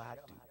shall I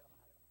do?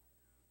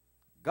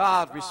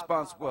 God's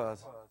response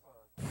was,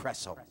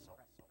 press on.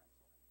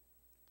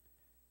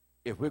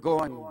 If we're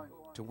going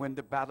to win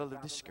the battle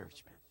of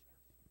discouragement,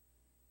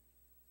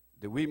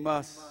 then we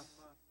must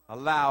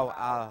allow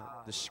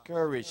our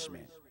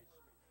discouragement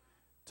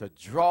to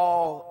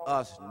draw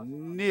us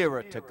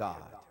nearer to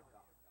God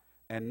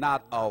and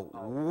not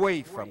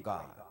away from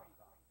God.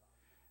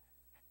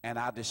 And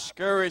our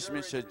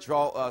discouragement should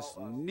draw us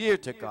near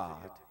to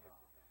God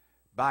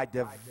by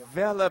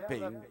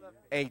developing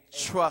a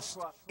trust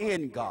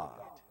in God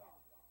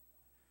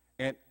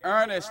and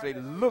earnestly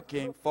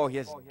looking for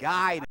his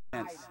guidance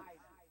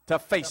to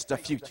face the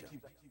future.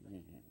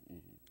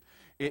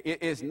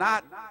 It is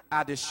not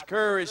our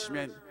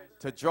discouragement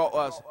to draw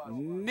us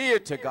near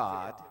to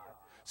God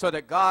so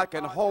that God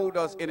can hold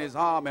us in his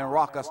arm and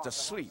rock us to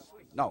sleep.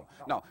 No.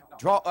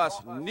 Draw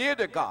us near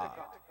to God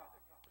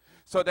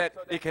so that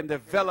it can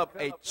develop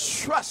a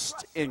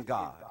trust in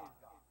God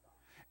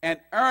and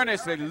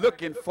earnestly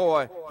looking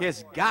for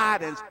his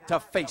guidance to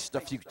face the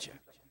future.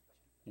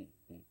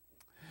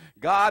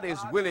 God is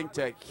willing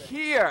to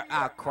hear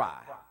our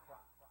cry,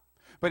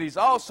 but he's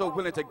also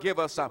willing to give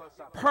us some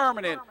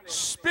permanent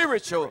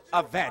spiritual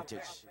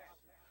advantage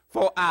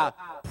for our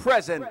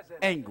present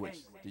anguish.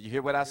 Did you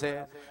hear what I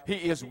said? He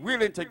is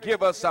willing to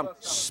give us some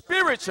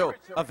spiritual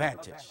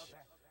advantage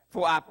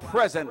for our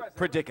present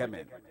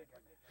predicament.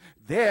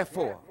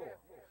 Therefore,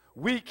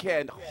 we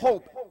can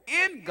hope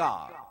in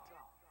God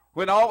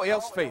when all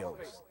else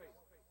fails.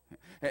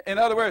 In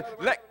other words,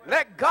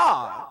 let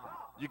God,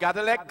 you got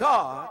to let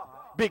God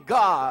be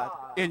God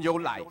in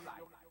your life.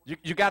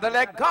 You got to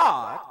let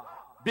God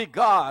be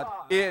God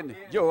in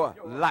your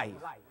life.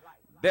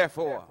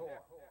 Therefore,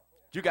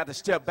 you got to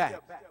step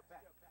back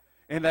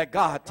and let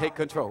God take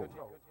control.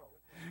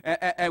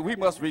 And we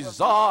must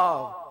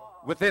resolve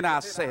within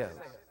ourselves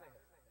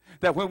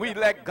that when we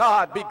let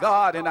God be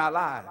God in our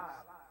lives,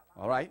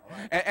 all right,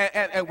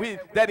 and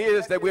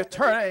we're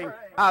turning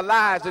our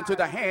lives into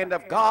the hand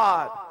of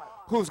God,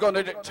 who's going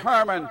to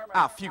determine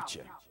our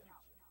future.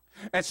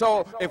 And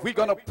so if we're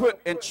going to put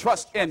and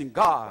trust in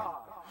God,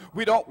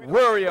 we don't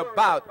worry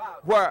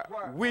about where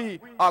we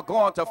are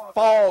going to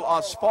fall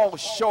or fall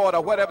short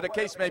or whatever the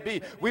case may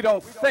be. We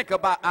don't think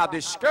about our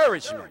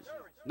discouragement.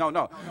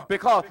 No,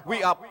 because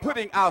we are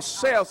putting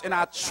ourselves and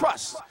our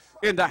trust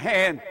in the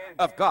hand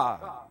of God.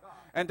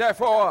 And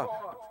therefore,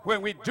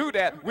 when we do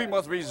that, we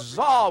must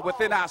resolve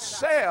within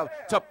ourselves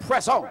to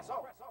press on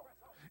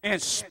in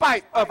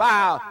spite of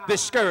our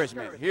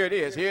discouragement. Here it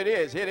is.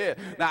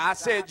 Now, I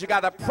said you got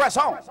to press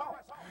on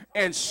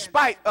in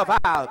spite of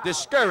our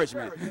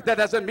discouragement. That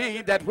doesn't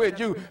mean that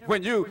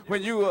when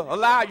you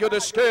allow your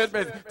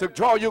discouragement to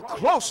draw you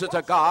closer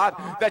to God,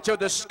 that your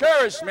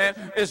discouragement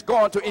is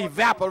going to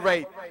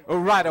evaporate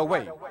right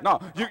away. No,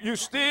 you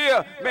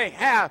still may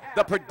have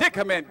the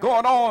predicament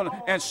going on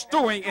and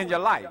stewing in your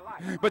life,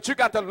 but you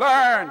got to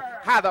learn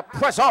how to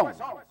press on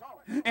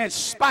in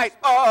spite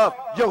of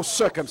your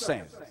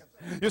circumstances.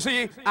 You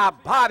see, our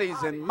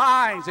bodies and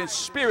minds and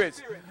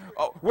spirits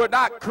were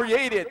not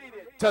created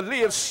to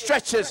live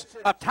stretches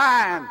of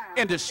time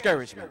in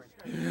discouragement.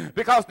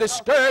 Because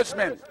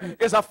discouragement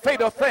is a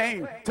fatal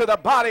thing to the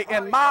body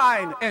and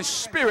mind and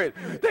spirit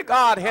that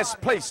God has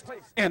placed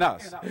in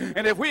us.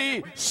 And if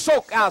we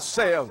soak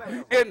ourselves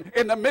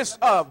in the midst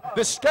of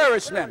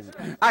discouragement,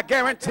 I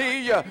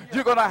guarantee you,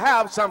 you're going to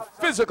have some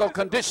physical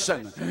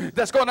condition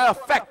that's going to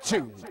affect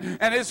you.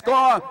 And it's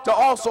going to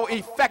also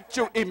affect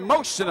you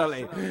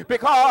emotionally,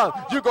 because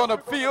you're going to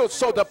feel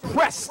so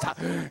depressed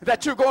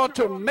that you're going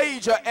to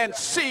major and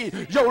see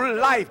your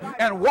life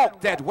and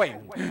walk that way.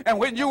 And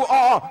when you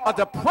are a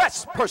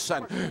depressed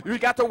person, you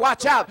got to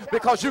watch out,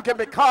 because you can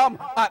become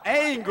an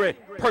angry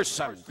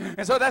person.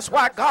 And so that's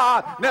why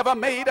God never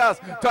made us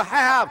to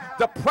have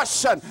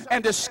depression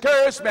and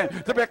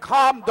discouragement to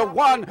become the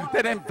one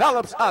that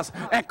envelops us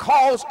and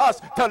calls us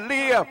to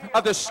live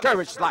a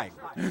discouraged life.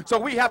 So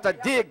we have to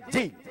dig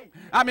deep.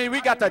 I mean,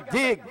 we got to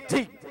dig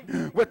deep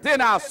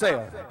within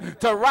ourselves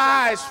to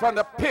rise from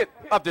the pit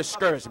of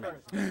discouragement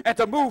and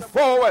to move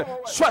forward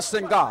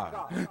trusting God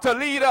to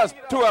lead us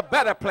to a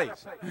better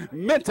place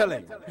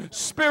mentally,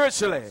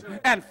 spiritually,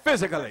 and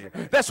physically.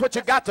 That's what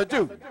you got to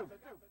do.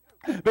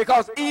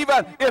 Because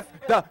even if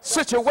the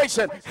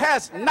situation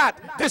has not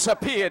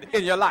disappeared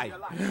in your life,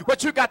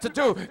 what you got to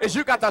do is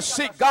you got to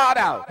seek God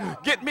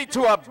out. Get me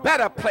to a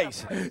better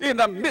place in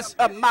the midst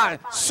of my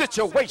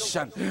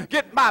situation.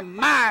 Get my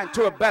mind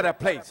to a better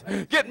place.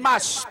 Get my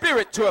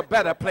spirit to a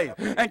better place.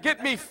 And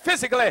get me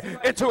physically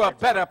into a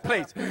better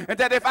place. And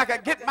that if I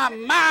can get my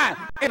mind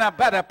in a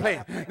better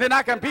place, then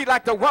I can be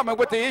like the woman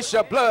with the issue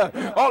of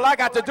blood. All I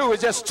got to do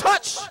is just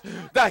touch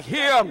the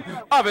hem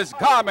of his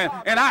garment,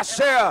 and I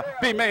shall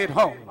be made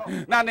home.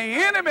 Now the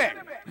enemy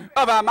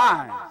of our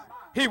mind,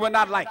 he will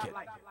not like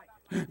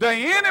it. The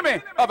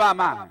enemy of our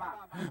mind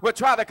will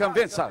try to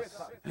convince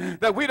us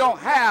that we don't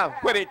have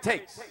what it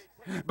takes.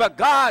 But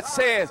God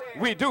says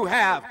we do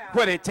have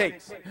what it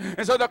takes.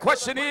 And so the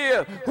question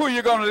is, who are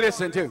you going to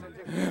listen to?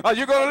 Are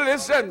you going to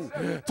listen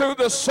to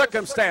the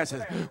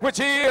circumstances, which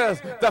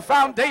is the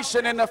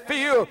foundation in the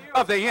field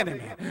of the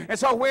enemy? And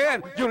so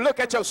when you look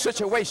at your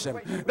situation,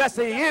 that's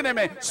the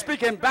enemy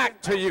speaking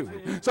back to you.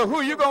 So who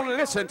are you going to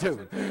listen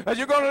to? Are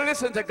you going to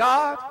listen to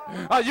God?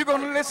 Are you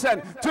going to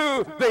listen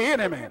to the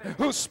enemy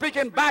who's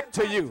speaking back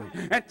to you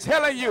and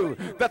telling you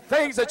the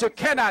things that you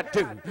cannot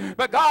do?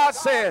 But God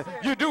said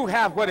you do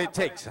have what it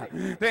takes.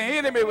 The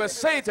enemy will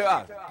say to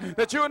us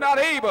that you're not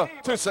able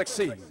to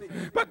succeed.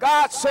 But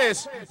God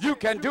says you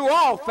can do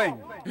all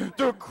things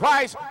through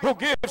Christ who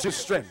gives you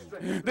strength.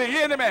 The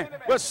enemy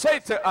will say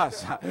to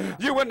us,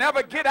 you will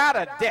never get out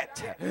of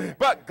debt.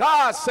 But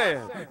God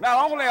says,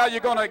 not only are you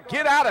going to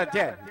get out of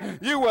debt,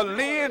 you will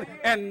lend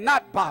and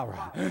not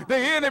borrow. The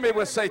enemy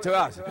will say to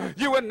us,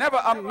 you will never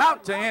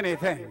amount to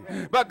anything.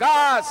 But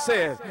God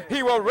says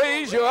he will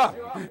raise you up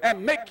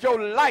and make your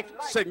life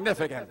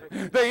significant.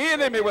 The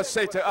enemy will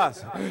say to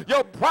us,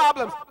 your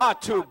problems are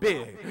too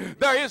big.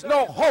 There is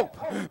no hope.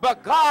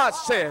 But God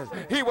says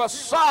he will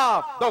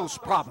solve those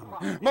problems.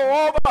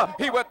 Moreover,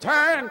 he will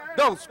turn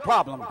those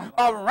problems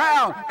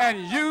around and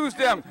use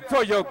them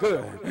for your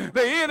good.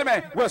 The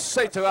enemy will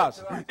say to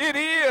us, it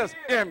is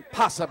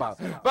impossible.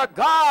 But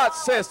God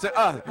says to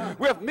us,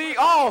 with me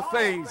all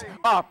things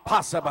are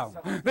possible.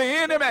 The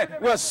enemy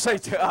will say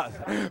to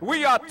us,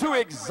 we are too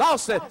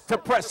exhausted to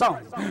press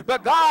on.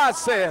 But God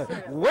says,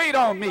 wait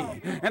on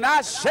me and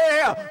I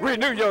shall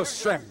renew your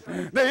strength.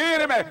 The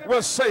enemy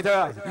will say to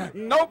us,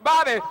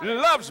 nobody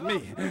loves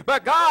me.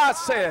 But God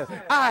says,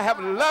 I have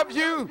loved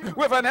you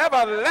with an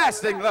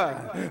everlasting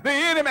love. The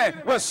enemy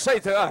will say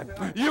to us,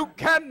 you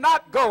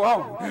cannot go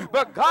on.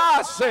 But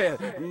God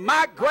said,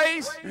 my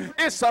grace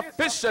is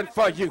sufficient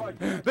for you.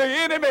 The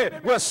enemy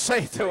will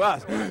say to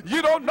us,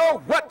 you don't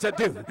know what to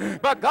do.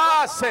 But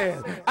God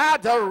says, I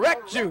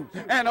direct you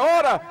and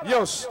order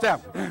your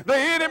step. The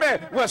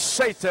enemy will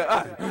say to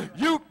us,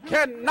 you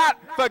cannot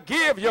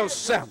forgive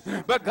yourself.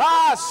 But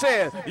God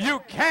says,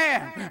 you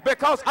can,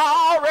 because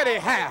I already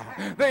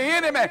have. The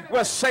enemy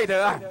will say to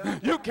us,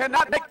 you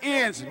cannot make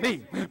ends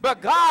meet.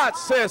 But God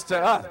says to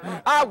us,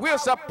 I will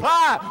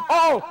supply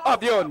all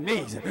of your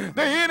needs.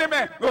 The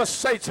enemy will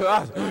say to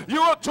us,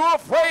 you are too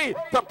afraid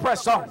to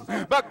press on.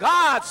 But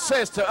God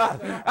says to us,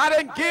 I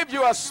didn't give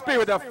you a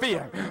spirit of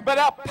fear, but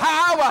a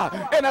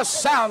power and a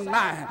sound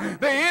mind.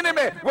 The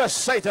enemy will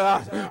say to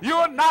us,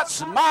 you're not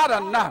smart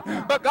enough.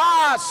 But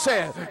God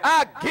says,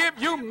 I give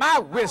you my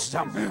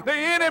wisdom. The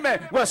enemy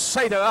will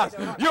say to us,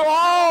 you'll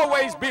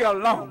always be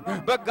alone.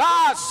 But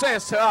God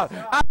says to us,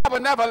 I will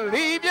never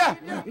leave you,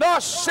 nor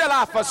shall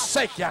I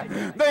forsake you.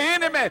 The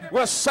enemy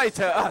will say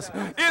to us,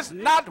 it's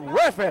not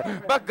worth it.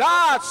 But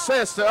God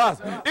says to us,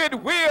 it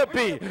will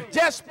be.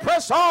 Just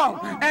press on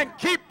and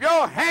keep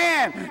your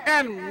hand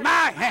in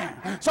my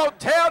hand. So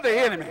tell the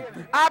enemy,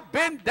 I've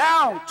been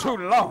down too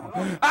long.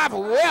 I've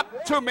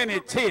wept too many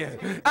tears.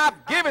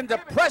 I've given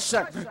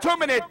depression too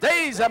many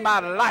days of my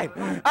life.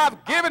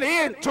 I've given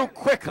in too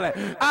quickly.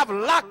 I've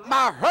locked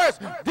my hurts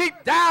deep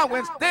down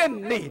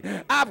within me.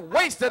 I've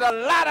wasted a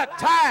lot of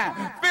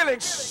time feeling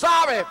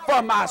sorry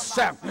for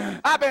myself.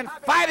 I've been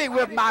fighting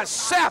with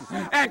myself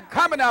and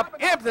coming up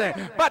empty.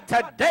 But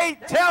today,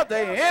 tell the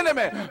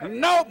enemy,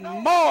 no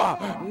more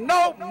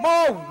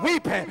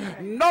weeping,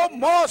 no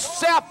more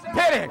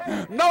self-pity,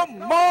 no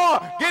more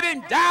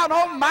getting down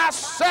on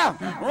myself.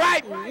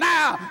 Right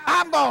now,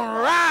 I'm going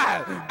to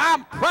rise.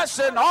 I'm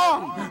pressing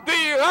on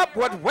the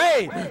upward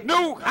way.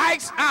 New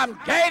heights I'm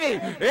gaining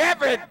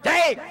every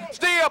day.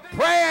 Still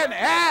praying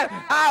at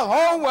our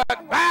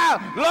homeward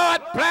bound.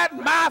 Lord,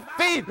 plant my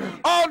feet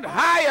on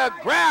higher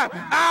ground.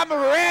 I'm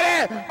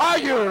ready. Are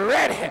you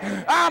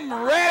ready? I'm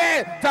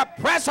ready to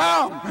press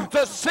on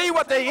to see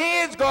what the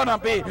end's going to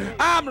be.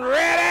 I'm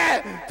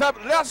ready to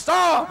press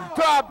on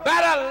to a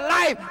better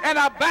life and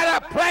a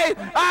better place.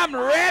 I'm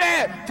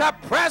ready to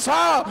press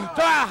on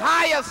to a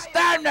higher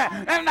standard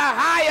and a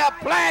higher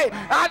place.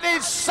 I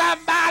need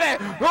somebody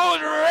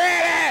who's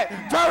ready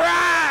to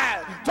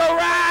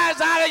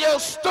rise out of your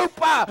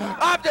stupor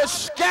of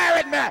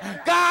discouragement.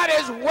 God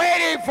is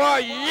waiting for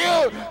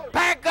you.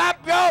 Pack up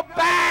your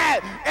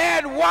bag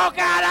and walk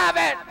out of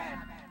it.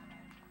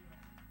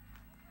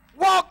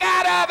 Walk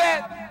out of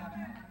it.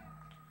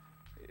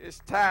 It's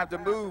time to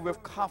move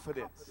with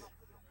confidence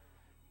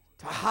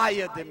to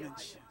higher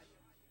dimension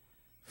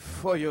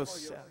for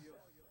yourself.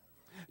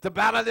 The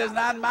battle is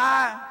not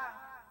mine,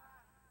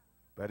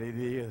 but it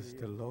is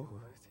the Lord.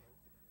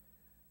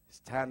 It's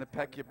time to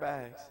pack your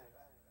bags.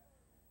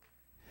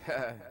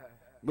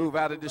 Move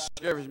out of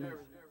discouragement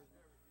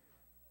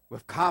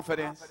with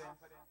confidence.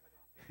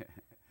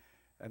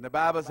 And the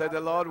Bible said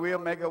the Lord will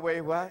make a way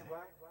what?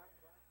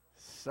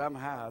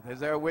 Somehow. Is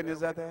there a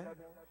witness out there?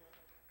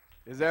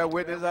 Is there a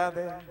witness out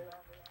there?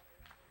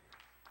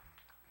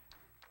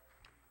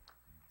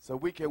 So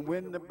we can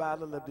win the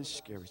battle of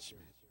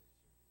discouragement.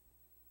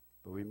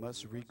 But we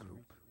must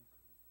regroup.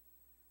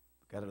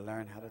 We've got to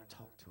learn how to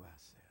talk to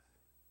ourselves.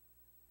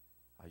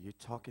 Are you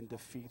talking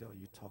defeat or are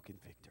you talking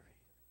victory?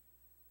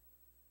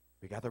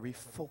 We got to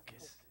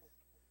refocus.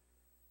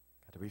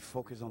 Got to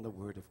refocus on the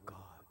Word of God.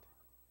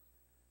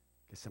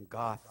 Get some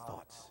God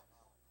thoughts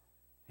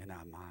in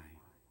our mind.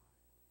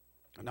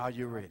 And are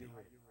you ready?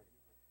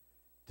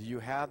 Do you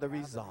have the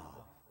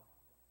resolve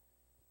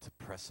to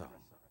press on?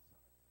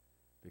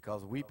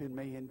 Because weeping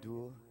may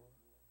endure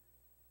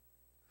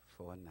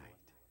for a night.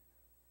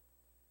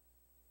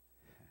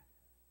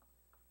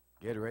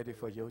 Get ready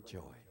for your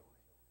joy,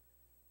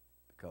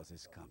 because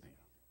it's coming.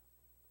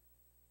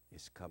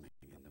 It's coming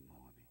in the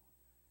morning.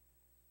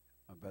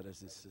 My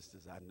brothers and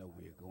sisters, I know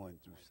we are going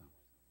through some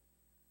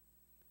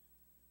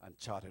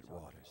uncharted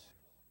waters.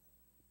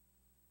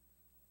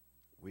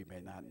 We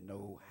may not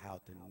know how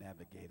to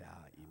navigate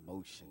our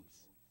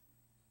emotions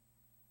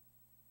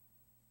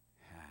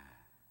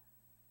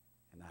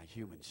and our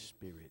human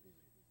spirit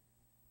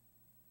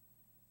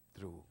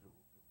through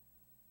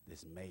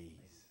this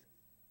maze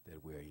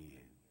that we're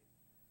in.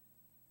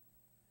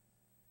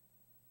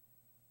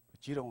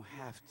 But you don't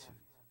have to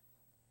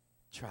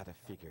try to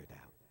figure it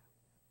out.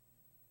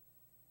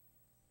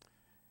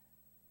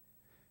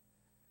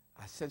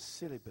 I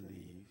sincerely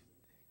believe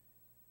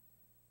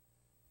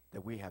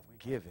that we have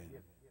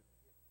given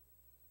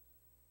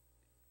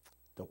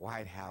the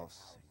White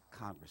House and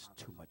Congress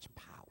too much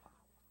power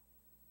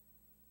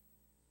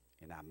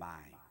in our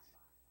minds.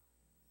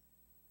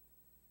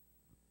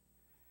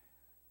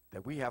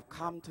 That we have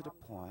come to the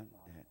point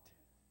that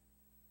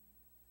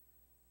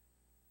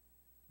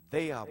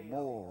they are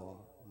more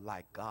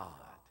like God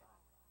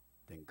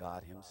than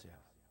God himself.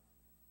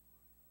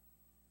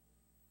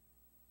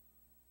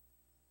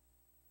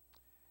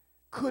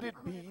 Could it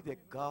be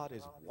that God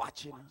is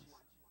watching us,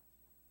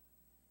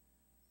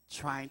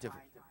 trying to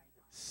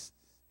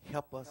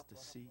help us to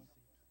see?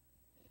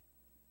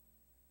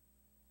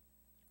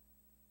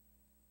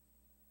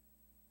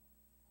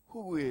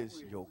 Who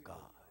is your God?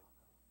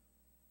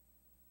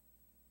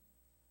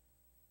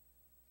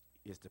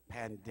 Is the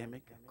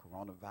pandemic,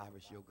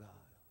 coronavirus, your God?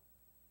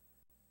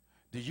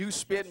 Do you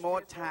spend more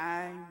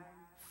time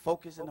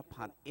focusing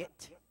upon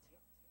it?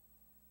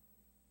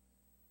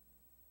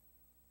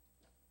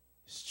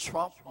 Is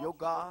Trump your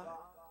God?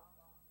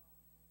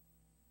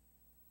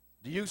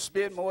 Do you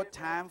spend more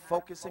time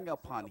focusing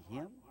upon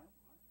him?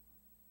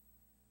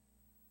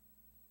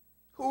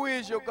 Who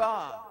is your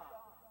God?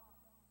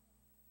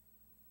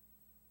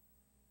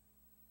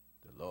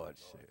 The Lord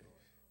says,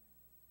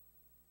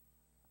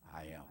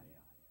 I am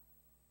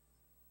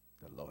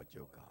the Lord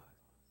your God.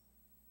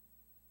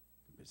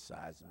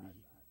 Besides me,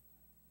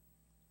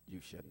 you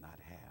should not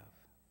have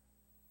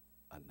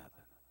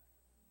another.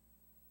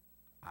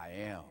 I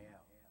am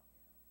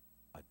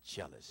a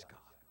jealous God.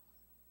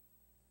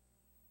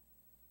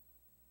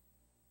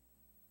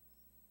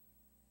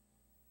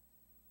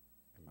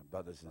 And my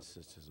brothers and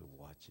sisters are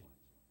watching.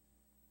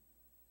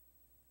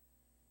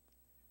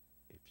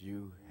 If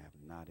you have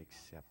not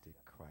accepted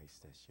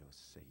Christ as your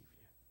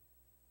Savior,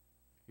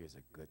 here's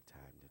a good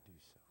time to do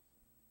so.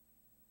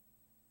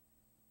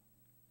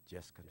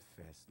 Just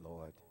confess,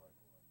 Lord,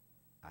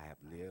 I have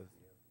lived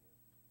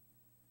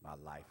my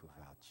life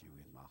without you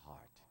in my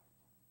heart,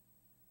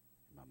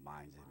 in my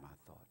mind, and my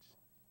thoughts.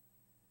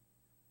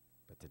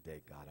 But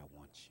today, God, I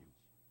want you.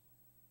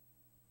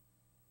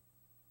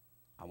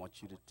 I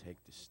want you to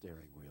take the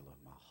steering wheel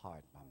of my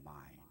heart, my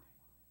mind,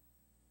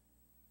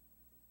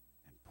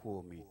 and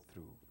pull me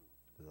through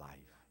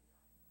life,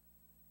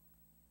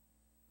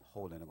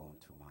 holding on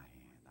to my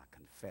hand. I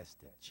confess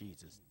that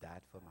Jesus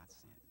died for my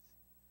sins.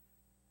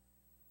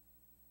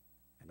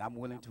 And I'm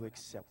willing to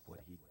accept what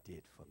he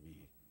did for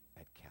me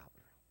at Calvary.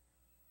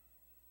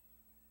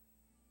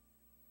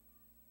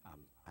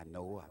 I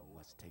know I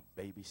must take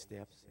baby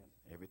steps, and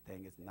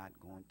everything is not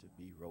going to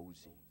be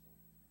rosy.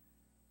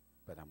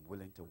 But I'm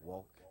willing to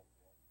walk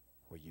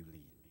where you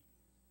lead me.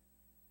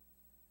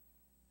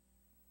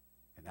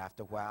 And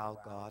after a while,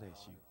 God,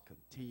 as you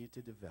continue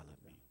to develop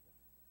me,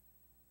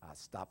 I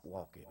stop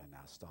walking and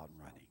I start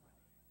running.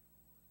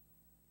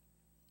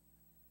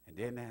 And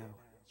then now,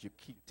 as you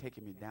keep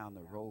taking me down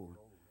the road,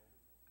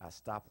 I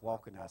stop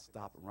walking, I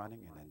stop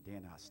running, and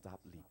then I stop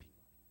leaping.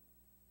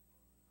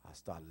 I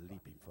start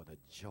leaping for the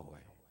joy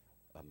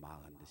of my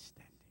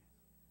understanding.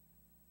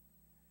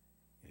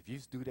 If you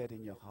do that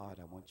in your heart,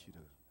 I want you to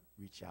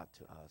reach out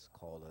to us.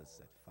 Call us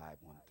at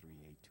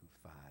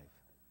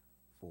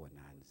 513-825-4900.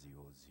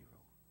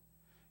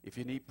 If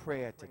you need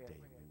prayer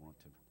today, we want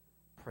to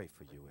pray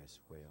for you as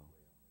well.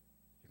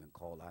 You can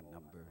call our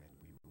number and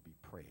we will be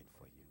praying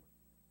for you.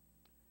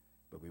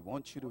 But we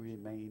want you to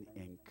remain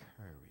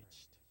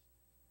encouraged,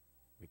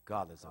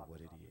 regardless of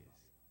what it is.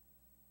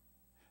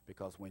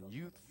 Because when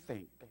you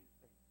think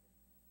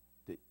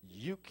that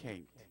you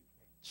can't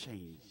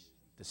change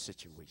the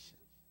situation,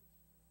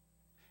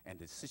 and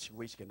the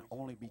situation can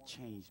only be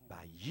changed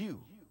by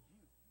you,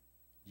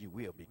 you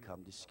will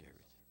become discouraged.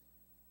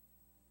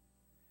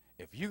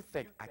 If you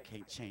think, I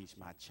can't change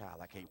my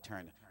child, I can't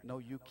turn it. No,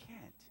 you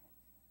can't.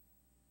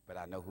 But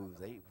I know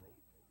who's able.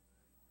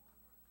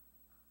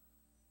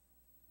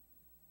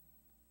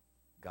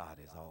 God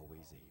is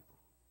always able.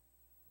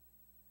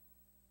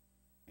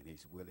 And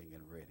he's willing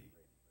and ready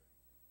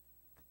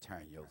to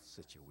turn your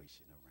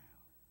situation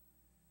around.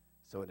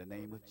 So in the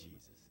name of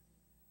Jesus,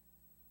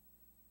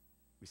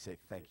 we say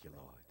thank you,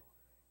 Lord,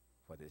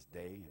 for this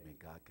day. And may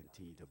God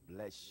continue to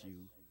bless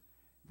you,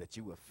 that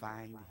you will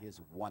find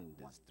his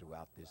wonders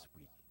throughout this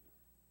week.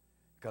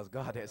 Because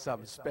God has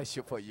something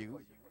special for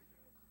you.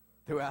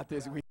 Throughout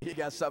this week, he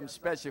got something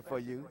special for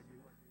you.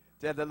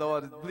 Tell the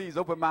Lord, please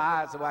open my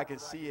eyes so I can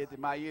see it, and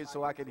my ears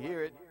so I can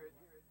hear it.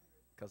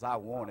 Because I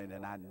want it,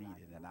 and I need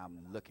it, and I'm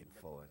looking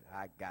for it.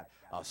 I got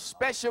a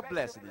special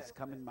blessing that's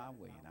coming my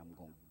way, and I'm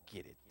going to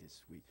get it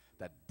this week.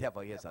 The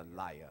devil is a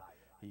liar.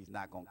 He's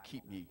not going to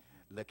keep me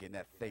looking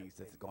at things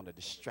that's going to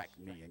distract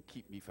me and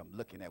keep me from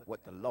looking at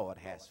what the Lord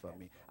has for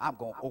me. I'm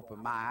going to open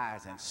my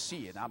eyes and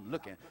see it. I'm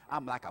looking.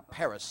 I'm like a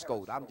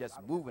periscope. I'm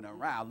just moving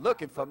around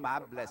looking for my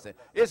blessing.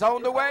 It's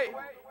on the way.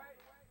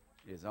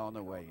 It's on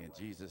the way. In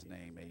Jesus'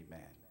 name,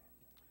 amen.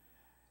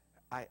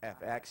 I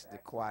have asked the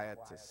choir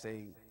to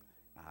sing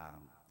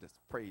this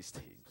praise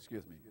team,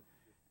 excuse me,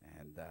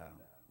 and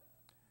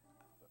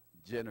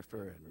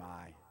Jennifer and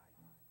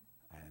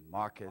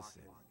Marcus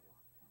and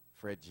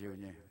Fred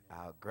Jr.,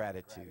 our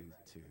gratitude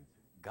to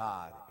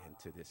God and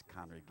to this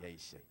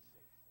congregation.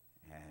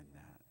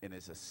 And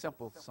it's a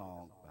simple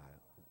song by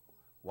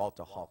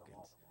Walter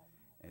Hawkins.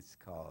 It's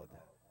called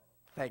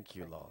Thank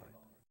You, Lord,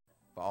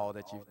 for all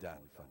that you've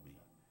done for me.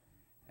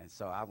 And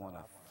so I want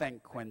to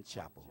thank Quinn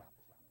Chapel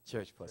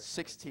Church for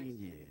 16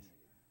 years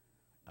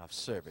of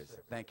service.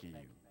 Thank you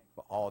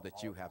for all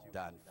that you have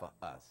done for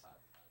us.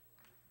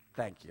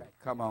 Thank you.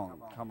 Come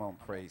on,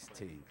 praise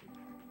team.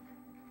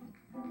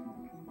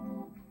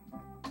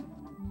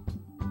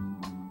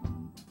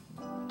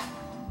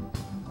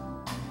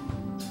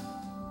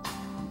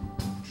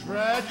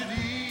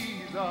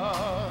 Tragedies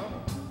are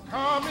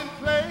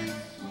commonplace.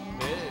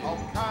 All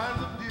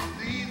kinds of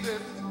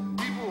diseases.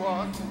 People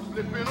are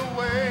slipping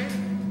away.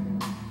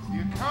 The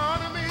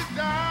economy's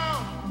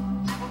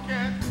down. People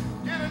can't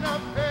get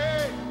enough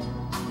pay.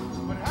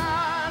 But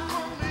as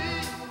for me,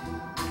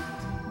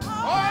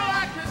 all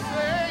I can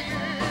say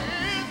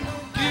is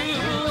Thank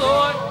you,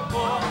 Lord,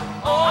 for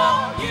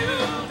all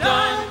you've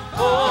done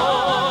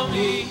for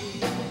me.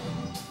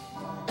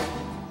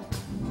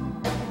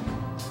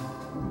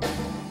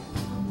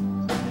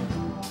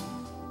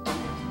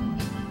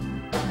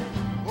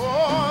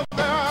 oh,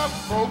 there are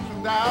folks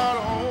without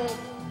homes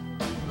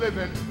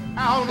living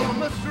out on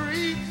the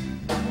streets,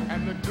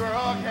 and the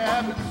drug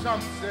habits,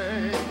 some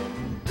say,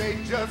 they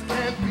just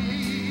can't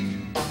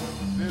beat.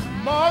 There's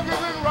muggers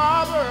and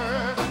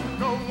robbers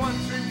one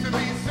seems to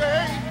be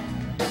safe,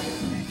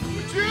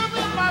 but you've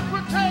been my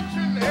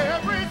protection ever